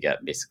expecting to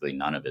get basically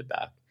none of it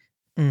back.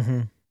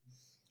 Mm-hmm.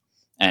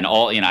 And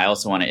I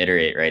also want to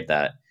reiterate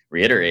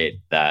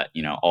that,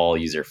 all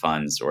user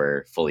funds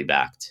were fully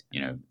backed,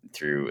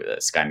 through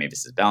Sky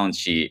Mavis's balance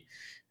sheet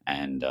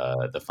and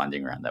the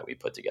funding round that we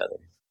put together.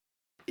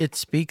 It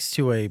speaks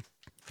to a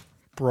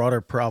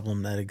broader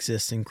problem that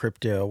exists in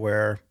crypto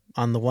where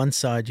on the one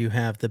side you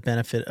have the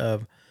benefit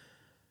of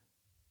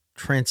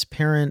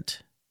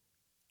transparent,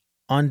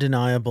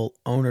 undeniable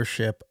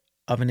ownership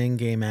of an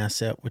in-game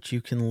asset which you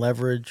can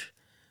leverage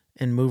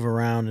and move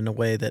around in a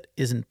way that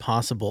isn't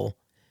possible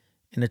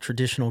in a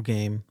traditional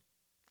game.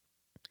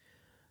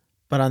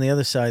 But on the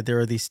other side, there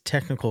are these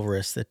technical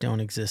risks that don't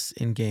exist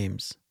in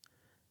games.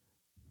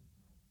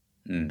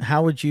 Mm.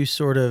 How would you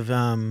sort of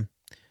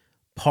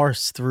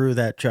parse through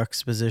that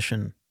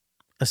juxtaposition,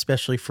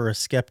 especially for a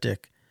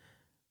skeptic?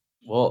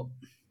 Well,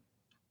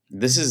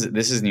 this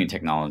is new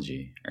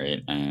technology,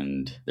 right?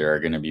 And there are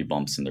going to be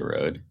bumps in the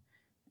road,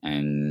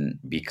 and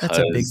That's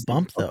a big because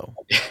bump, though.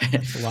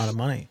 That's a lot of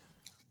money.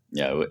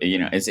 yeah,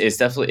 it's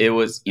definitely, it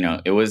was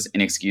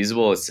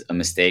inexcusable. It's a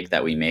mistake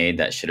that we made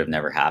that should have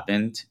never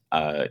happened.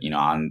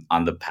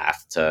 On the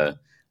path to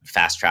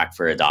fast track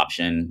for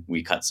adoption,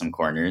 we cut some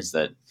corners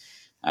that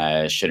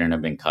shouldn't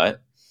have been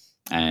cut,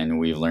 and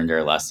we've learned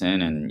our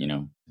lesson.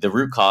 And the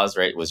root cause,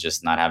 right, was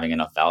just not having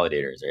enough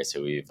validators, right?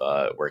 So we've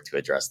worked to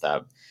address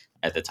that.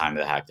 At the time of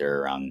the hack, there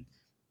were around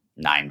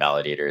 9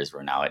 validators.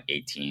 We're now at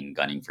 18,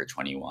 gunning for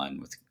 21,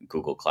 with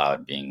Google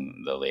Cloud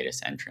being the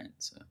latest entrant.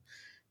 So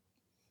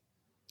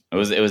it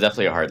was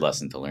definitely a hard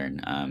lesson to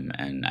learn,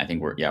 and I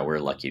think we're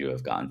lucky to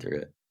have gone through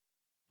it.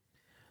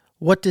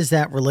 What does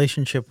that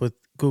relationship with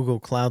Google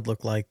Cloud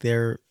look like?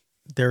 They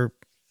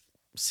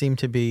seem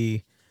to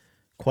be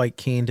quite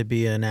keen to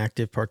be an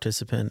active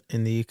participant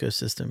in the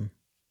ecosystem.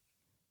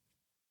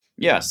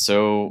 Yeah,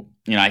 so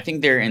I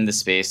think they're in the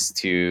space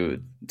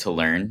to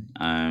learn,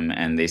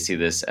 and they see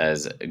this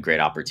as a great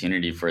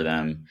opportunity for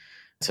them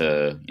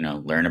to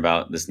learn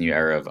about this new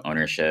era of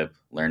ownership,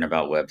 learn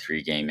about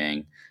Web3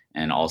 gaming,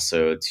 and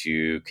also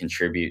to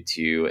contribute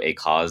to a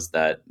cause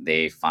that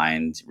they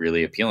find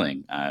really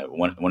appealing.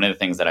 One of the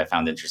things that I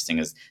found interesting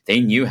is they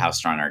knew how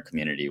strong our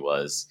community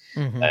was.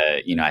 Mm-hmm.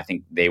 I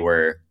think they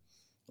were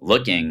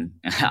looking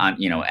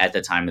on, at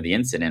the time of the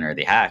incident or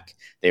the hack,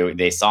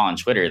 they saw on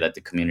Twitter that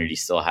the community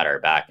still had our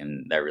back,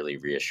 and that really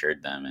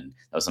reassured them. And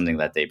that was something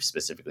that they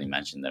specifically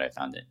mentioned that I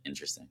found it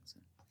interesting. So,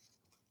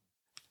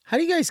 How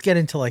do you guys get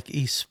into like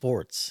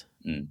esports?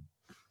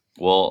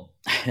 well,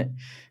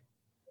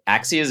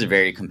 Axie is a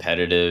very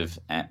competitive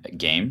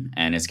game,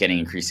 and it's getting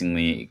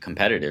increasingly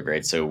competitive,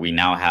 right? So we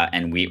now have,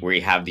 and we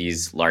have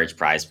these large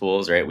prize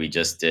pools, right? We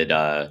just did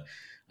 $1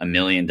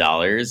 million in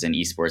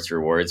esports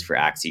rewards for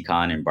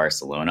AxieCon in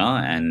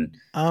Barcelona, and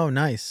Oh,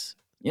 nice.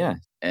 yeah.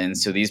 And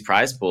so these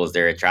prize pools,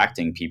 they're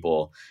attracting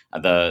people.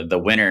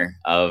 The winner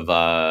of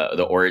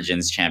the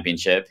Origins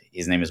Championship,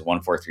 his name is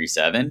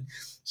 1437.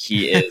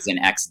 He is an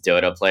ex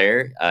Dota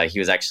player. He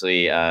was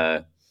actually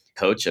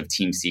coach of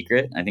Team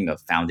Secret, I think a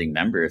founding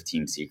member of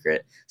Team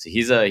Secret. So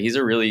he's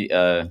a really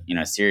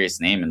serious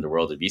name in the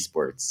world of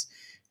esports.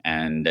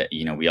 And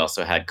we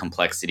also had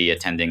Complexity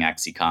attending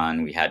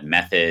AxieCon. We had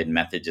Method.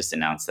 Method just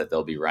announced that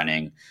they'll be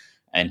running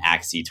an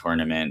Axie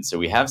tournament. So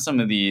we have some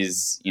of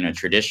these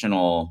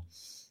traditional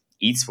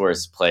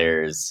esports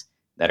players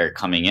that are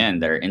coming in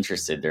that are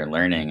interested, they're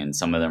learning, and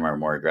some of them are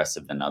more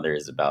aggressive than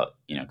others about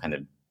kind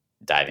of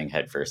diving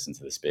headfirst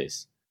into the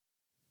space.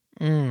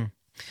 Mm.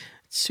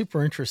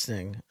 Super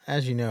interesting.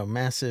 As you know,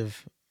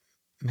 massive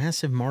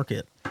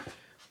market.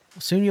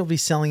 Soon you'll be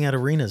selling at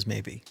arenas,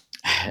 maybe.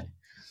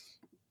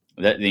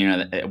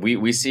 That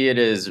we see it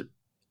as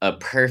a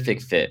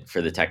perfect fit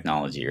for the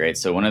technology, right?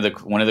 So one of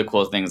the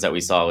cool things that we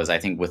saw was, I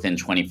think within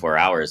 24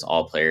 hours,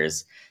 all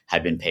players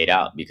had been paid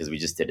out because we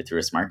just did it through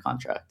a smart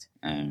contract,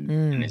 and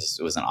it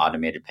was an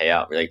automated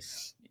payout. Like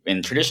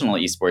in traditional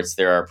esports,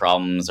 there are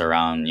problems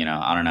around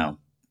I don't know,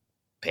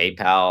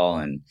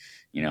 PayPal and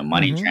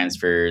money Mm-hmm.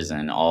 transfers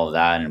and all of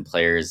that, and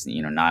players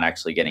not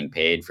actually getting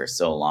paid for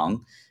so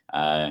long.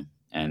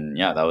 And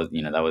yeah,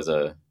 that was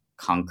a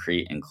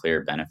concrete and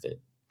clear benefit.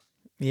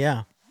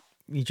 Yeah,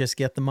 you just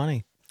get the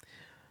money.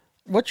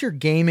 What's your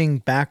gaming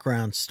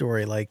background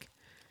story like?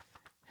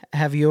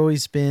 Have you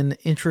always been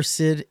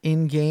interested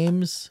in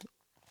games?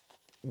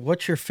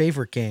 What's your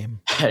favorite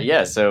game?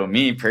 Yeah, so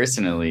me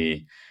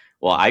personally,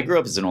 well, I grew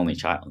up as an only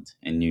child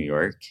in New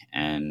York,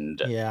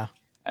 and Yeah.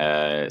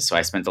 so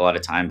I spent a lot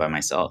of time by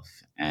myself.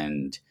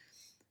 And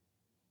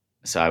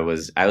so I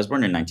was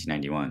born in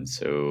 1991.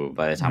 So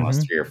by the time I was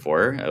Mm-hmm. 3 or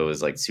 4, it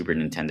was like Super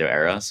Nintendo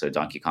era. So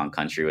Donkey Kong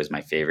Country was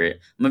my favorite.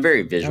 I'm a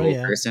very Oh visual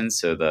yeah. person,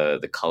 so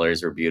the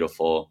colors were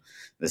beautiful.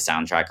 The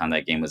soundtrack on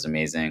that game was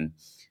amazing.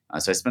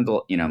 So I spent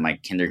my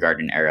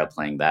kindergarten era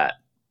playing that.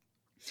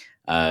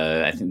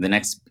 I think the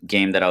next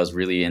game that I was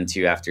really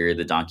into after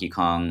the Donkey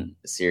Kong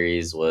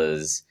series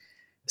was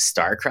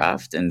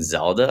StarCraft and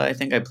Zelda. I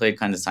think I played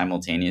kind of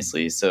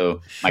simultaneously.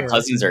 So my Sure.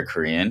 cousins are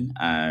Korean,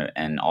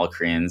 and all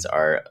Koreans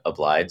are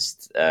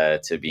obliged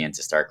to be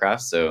into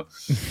StarCraft. So,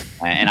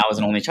 and I was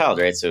an only child,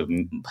 right? So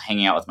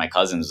hanging out with my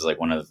cousins was like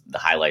one of the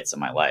highlights of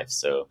my life.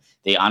 So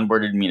they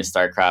onboarded me to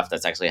StarCraft.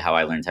 That's actually how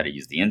I learned how to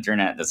use the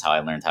internet. That's how I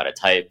learned how to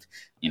type.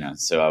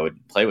 So I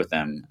would play with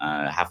them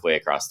halfway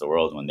across the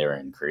world when they were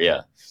in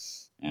Korea.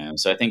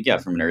 So I think, yeah,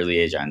 from an early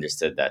age, I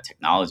understood that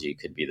technology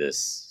could be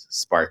this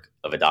spark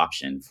of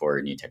adoption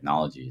for new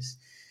technologies.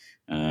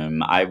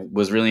 I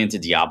was really into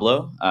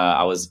Diablo.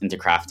 I was into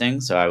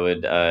crafting, so I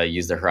would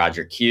use the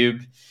Harajer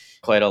cube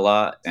quite a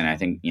lot, and I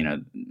think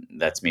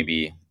that's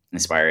maybe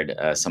inspired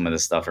some of the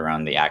stuff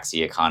around the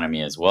Axie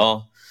economy as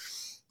well.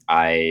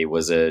 I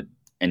was a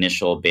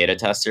initial beta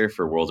tester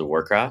for World of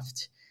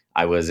Warcraft.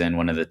 I was in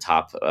one of the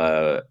top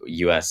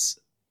U.S.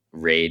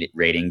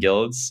 rating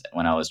guilds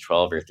when I was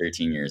 12 or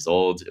 13 years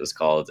old. It was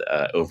called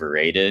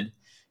Overrated.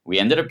 We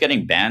ended up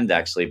getting banned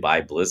actually by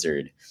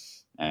Blizzard.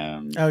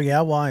 Oh yeah,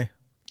 why?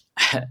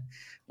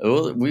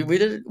 Well, we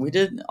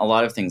did a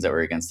lot of things that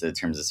were against the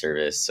terms of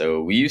service.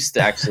 So we used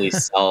to actually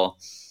sell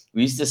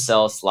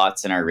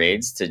slots in our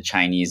raids to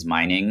Chinese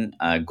mining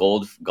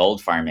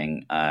gold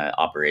farming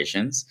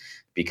operations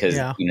because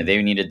Yeah.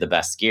 they needed the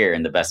best gear,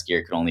 and the best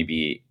gear could only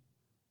be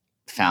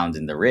found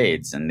in the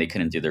raids, and they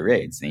couldn't do the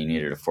raids. They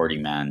needed a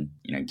 40-man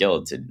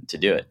guild to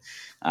do it.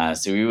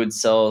 So we would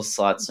sell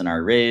slots in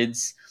our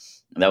raids.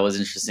 That was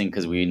interesting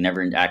because we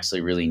never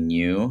actually really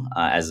knew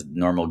as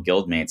normal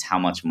guild mates how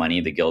much money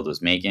the guild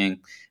was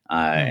making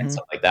and Hmm.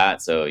 stuff like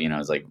that. So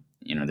it's like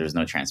there's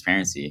no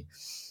transparency.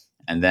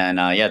 And then,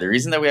 yeah, the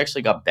reason that we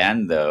actually got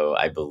banned, though,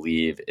 I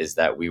believe, is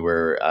that we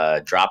were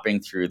dropping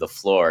through the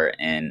floor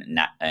in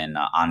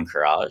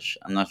Ahn'Qiraj.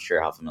 I'm not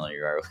sure how familiar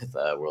you are with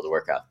World of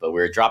Warcraft, but we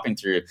were dropping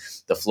through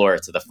the floor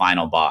to the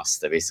final boss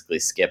to basically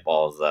skip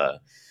all the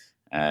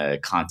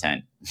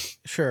content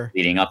Sure.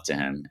 leading up to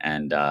him.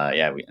 And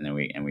yeah,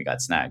 we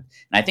got snagged.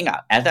 And I think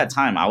at that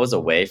time I was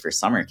away for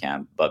summer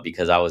camp, but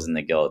because I was in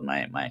the guild, my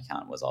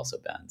account was also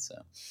banned. So,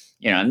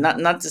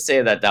 not to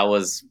say that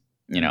was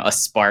a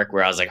spark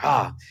where I was like,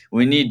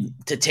 we need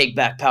to take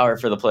back power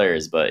for the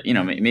players. But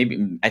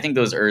maybe I think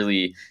those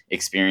early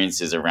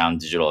experiences around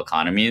digital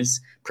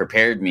economies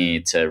prepared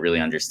me to really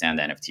understand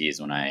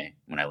NFTs when I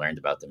learned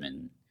about them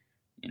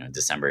in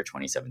December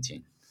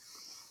 2017.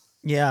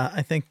 Yeah,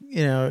 I think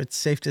it's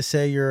safe to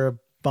say you're a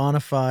bona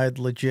fide,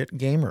 legit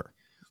gamer.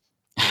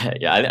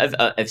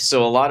 Yeah,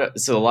 so a lot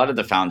of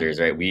the founders,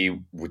 right?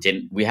 We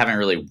haven't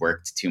really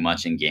worked too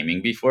much in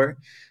gaming before,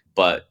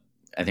 but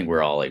I think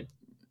we're all like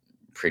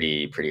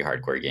pretty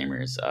hardcore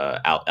gamers.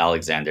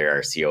 Alexander,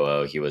 our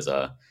COO, he was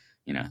a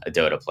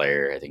Dota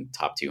player. I think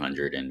top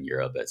 200 in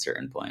Europe at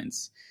certain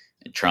points.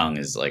 And Trung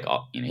is like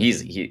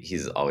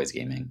he's always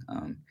gaming.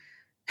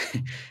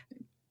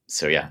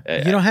 So yeah,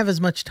 You don't have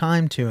as much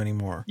time to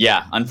anymore.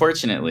 yeah,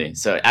 unfortunately.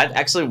 So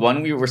actually,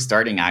 when we were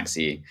starting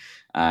Axie,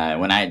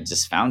 when I had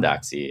just found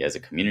Axie as a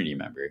community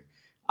member,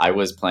 I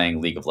was playing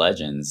League of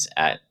Legends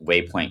at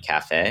Waypoint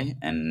Cafe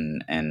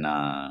and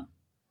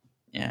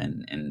yeah,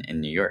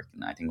 in New York,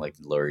 and I think like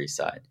the Lower East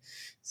Side.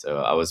 So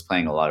I was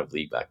playing a lot of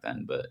League back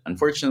then, but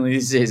unfortunately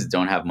these days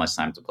don't have much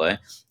time to play.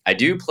 I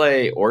do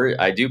play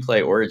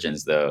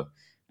Origins though,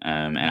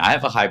 and I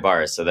have a high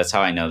bar, so that's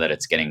how I know that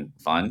it's getting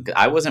fun.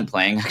 I wasn't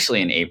playing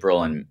actually in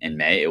April and in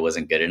May; it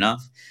wasn't good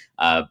enough.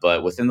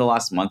 But within the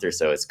last month or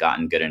so, it's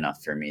gotten good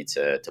enough for me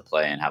to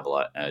play and have a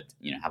lot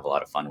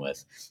of fun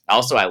with.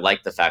 Also, I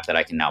like the fact that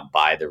I can now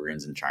buy the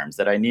runes and charms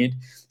that I need,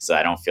 so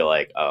I don't feel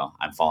like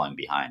I'm falling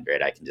behind.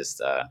 Right, I can just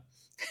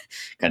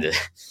kind of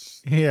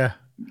Yeah,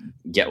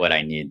 get what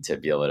I need to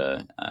be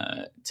able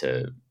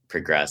to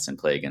progress and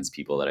play against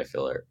people that I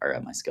feel are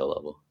at my skill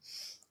level.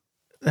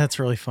 that's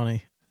really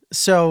funny.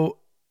 So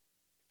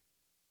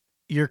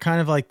you're kind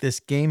of like this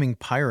gaming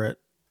pirate,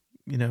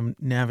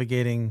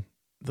 navigating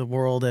the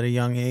world at a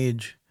young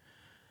age,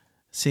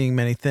 seeing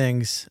many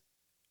things.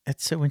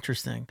 It's so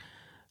interesting.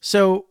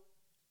 So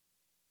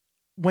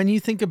when you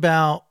think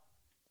about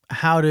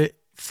how to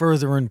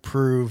further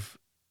improve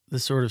the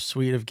sort of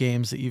suite of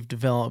games that you've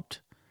developed,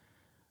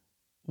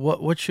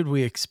 what should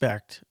we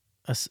expect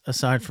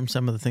aside from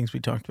some of the things we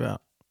talked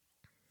about?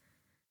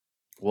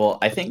 Well,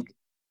 I think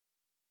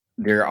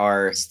there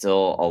are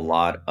still a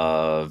lot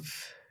of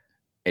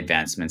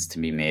advancements to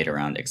be made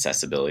around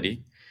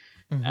accessibility.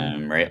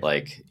 Hmm. Right,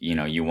 like you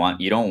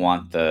don't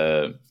want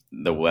the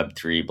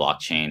Web3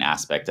 blockchain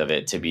aspect of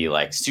it to be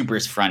like super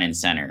front and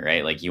center,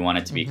 right? Like you want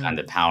it to be Hmm. kind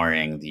of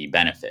powering the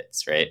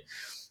benefits, right?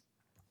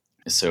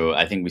 So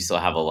I think we still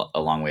have a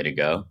long way to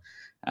go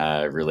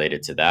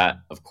related to that.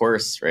 Of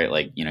course, right?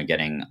 Like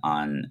getting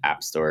on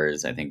app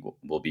stores, I think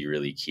will be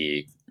really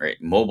key. Right,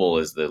 mobile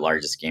is the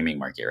largest gaming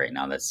market right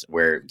now. That's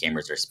where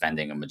gamers are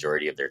spending a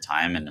majority of their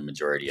time and a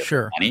majority of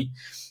their Sure. money.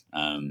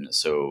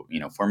 So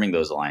forming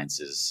those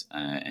alliances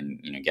and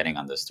getting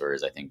on those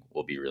stores, I think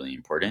will be really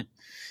important.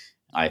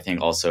 I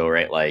think also,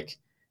 right, like,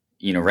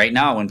 right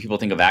now when people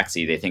think of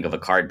Axie, they think of a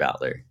card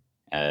battler.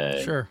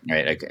 Sure.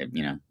 Right, like,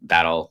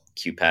 battle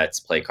cue pets,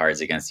 play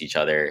cards against each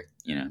other.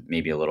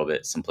 Maybe a little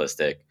bit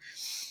simplistic,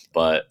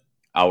 but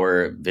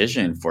our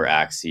vision for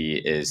Axie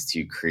is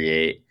to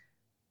create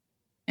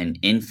an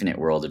infinite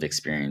world of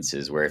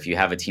experiences where if you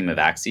have a team of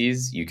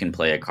Axies, you can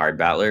play a card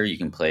battler, you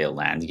can play a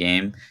land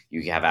game,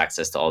 you can have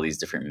access to all these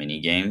different mini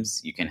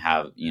games. You can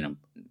have,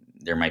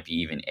 there might be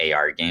even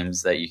AR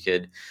games that you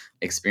could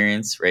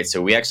experience, right?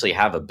 So we actually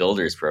have a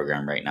builders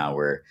program right now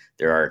where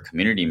there are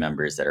community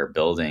members that are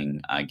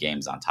building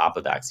games on top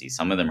of Axie.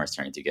 Some of them are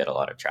starting to get a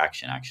lot of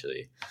traction,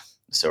 actually.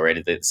 So, right,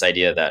 it's this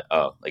idea that,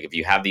 like if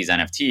you have these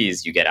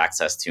NFTs, you get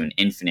access to an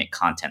infinite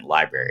content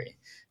library.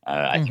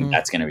 I think Mm-hmm.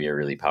 that's going to be a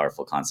really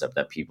powerful concept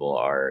that people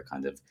are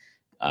kind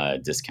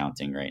of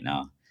discounting right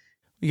now.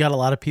 You got a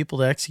lot of people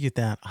to execute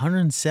that.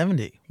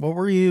 170. What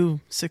were you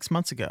 6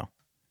 months ago?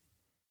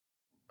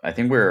 I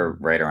think we're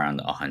right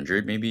around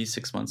 100, maybe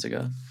 6 months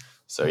ago.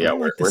 So yeah, Oh,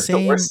 like the we're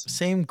still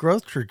same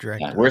growth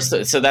yeah, we're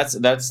trajectory. so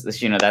that's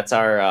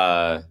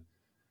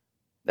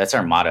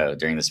our motto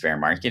during the spare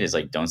market is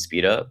like, don't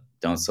speed up,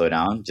 don't slow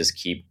down, just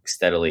keep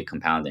steadily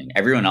compounding.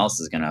 Everyone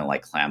else is going to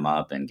like clam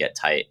up and get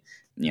tight,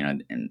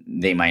 and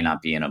they might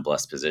not be in a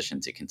blessed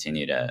position to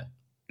continue to,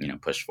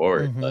 push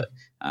forward, Mm-hmm. but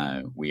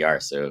we are,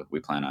 so we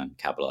plan on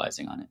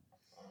capitalizing on it.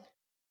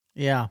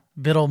 Yeah,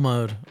 biddle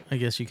mode, I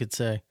guess you could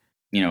say.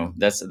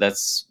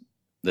 That's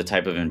the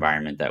type of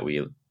environment that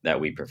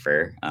we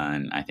prefer.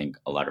 And I think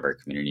a lot of our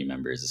community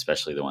members,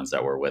 especially the ones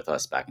that were with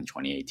us back in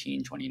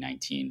 2018,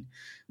 2019,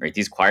 right?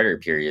 These quieter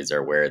periods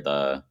are where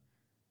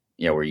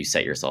where you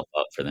set yourself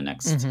up for the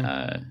next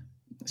Mm-hmm.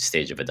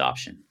 stage of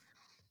adoption.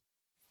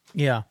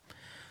 Yeah.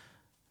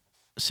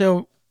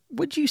 So,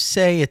 would you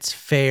say it's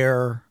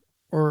fair,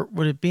 or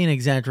would it be an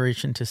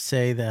exaggeration to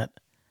say that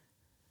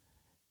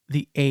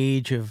the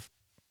age of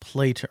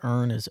play to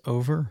earn is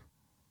over?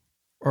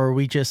 Or are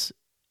we just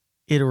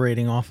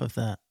iterating off of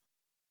that?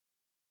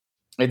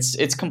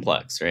 It's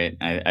complex, right?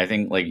 I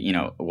think, like,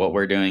 what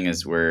we're doing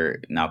is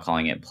we're now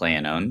calling it play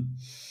and own.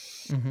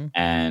 Mm-hmm.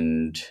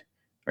 And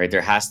right,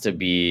 there has to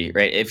be,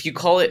 right, if you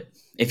call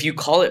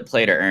it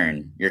play to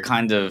earn, you're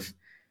kind of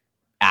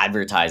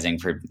advertising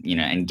for,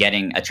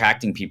 and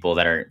attracting people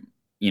that are,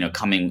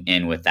 coming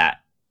in with that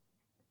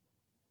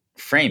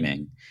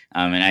framing.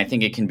 And I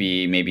think it can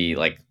be maybe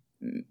like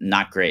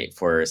not great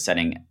for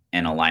setting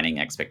and aligning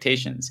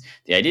expectations.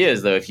 The idea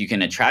is, though, if you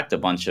can attract a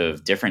bunch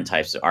of different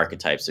types of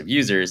archetypes of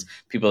users,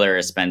 people that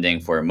are spending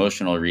for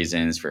emotional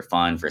reasons, for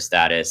fun, for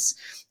status,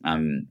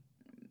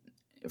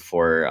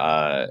 for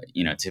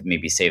to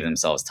maybe save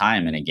themselves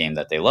time in a game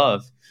that they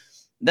love,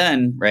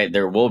 then, right,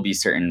 there will be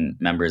certain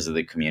members of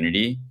the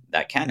community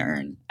that can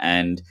earn.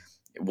 And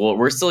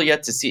we're still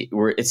yet to see,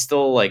 it's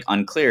still like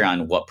unclear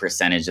on what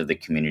percentage of the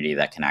community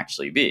that can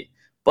actually be.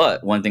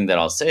 But one thing that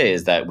I'll say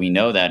is that we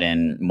know that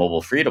in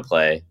mobile free to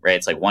play, right,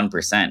 it's like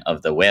 1%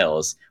 of the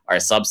whales are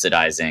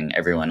subsidizing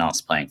everyone else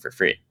playing for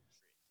free.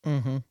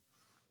 Mm-hmm.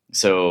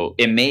 So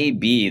it may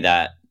be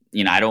that,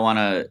 I don't want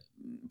to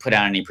put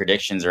out any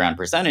predictions around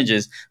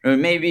percentages, but it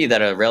may be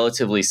that a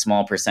relatively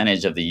small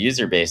percentage of the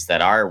user base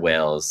that are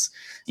whales,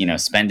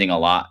 spending a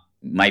lot,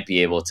 might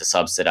be able to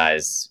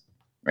subsidize,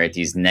 right,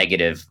 these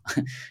negative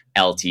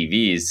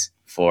LTVs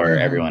for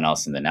Mm-hmm. everyone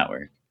else in the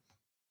network.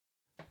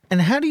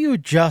 And how do you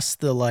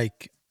adjust the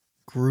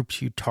groups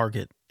you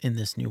target in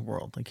this new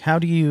world? Like, how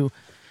do you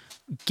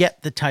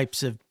get the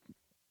types of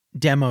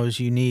demos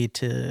you need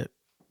to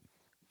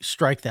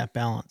strike that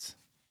balance?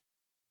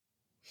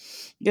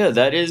 Yeah,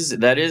 that is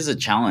a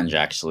challenge,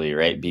 actually,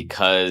 right?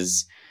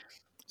 Because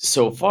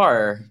so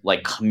far,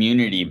 like,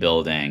 community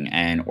building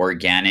and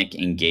organic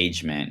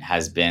engagement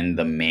has been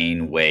the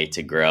main way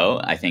to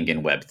grow, I think,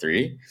 in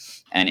Web3.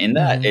 And in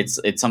that,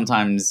 Mm-hmm. it's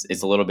sometimes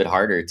it's a little bit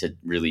harder to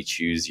really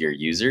choose your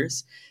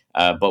users.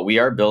 But we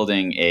are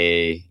building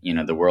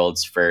the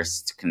world's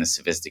first kind of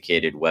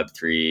sophisticated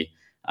Web3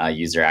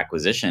 user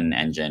acquisition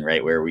engine,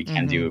 right, where we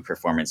can Mm-hmm. do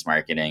performance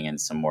marketing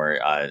and some more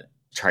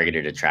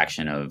targeted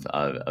attraction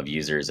of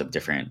users of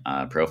different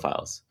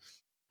profiles.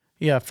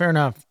 Yeah, fair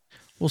enough.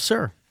 Well,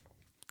 sir,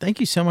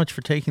 thank you so much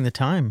for taking the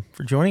time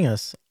for joining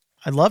us.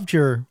 I loved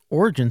your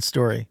origin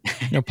story.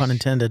 No pun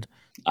intended.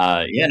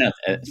 Yeah, no,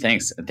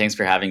 thanks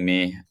for having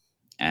me,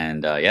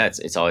 and yeah,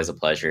 it's always a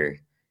pleasure.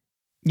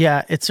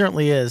 Yeah, it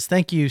certainly is.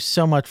 Thank you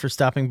so much for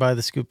stopping by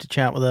the Scoop to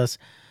chat with us.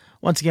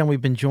 Once again,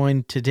 we've been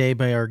joined today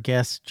by our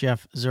guest,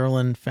 Jeff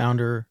Zerlin,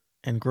 founder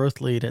and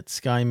growth lead at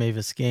Sky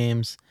Mavis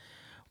Games.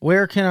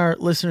 Where can our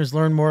listeners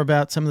learn more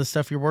about some of the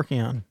stuff you're working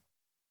on?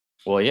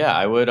 Well, yeah,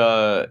 I would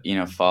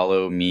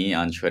follow me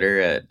on Twitter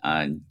at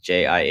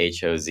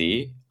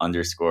JIHOZ_Axie.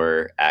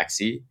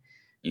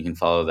 You can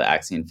follow the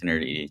Axie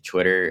Infinity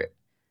Twitter.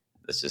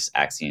 That's just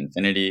Axie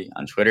Infinity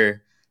on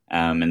Twitter.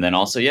 And then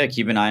also, yeah,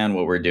 keep an eye on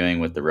what we're doing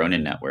with the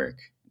Ronin Network.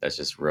 That's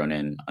just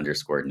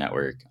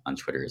Ronin_network on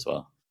Twitter as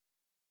well.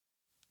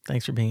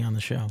 Thanks for being on the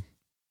show.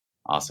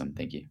 Awesome.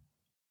 Thank you.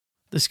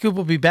 The Scoop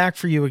will be back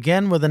for you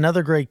again with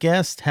another great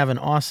guest. Have an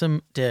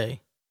awesome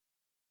day.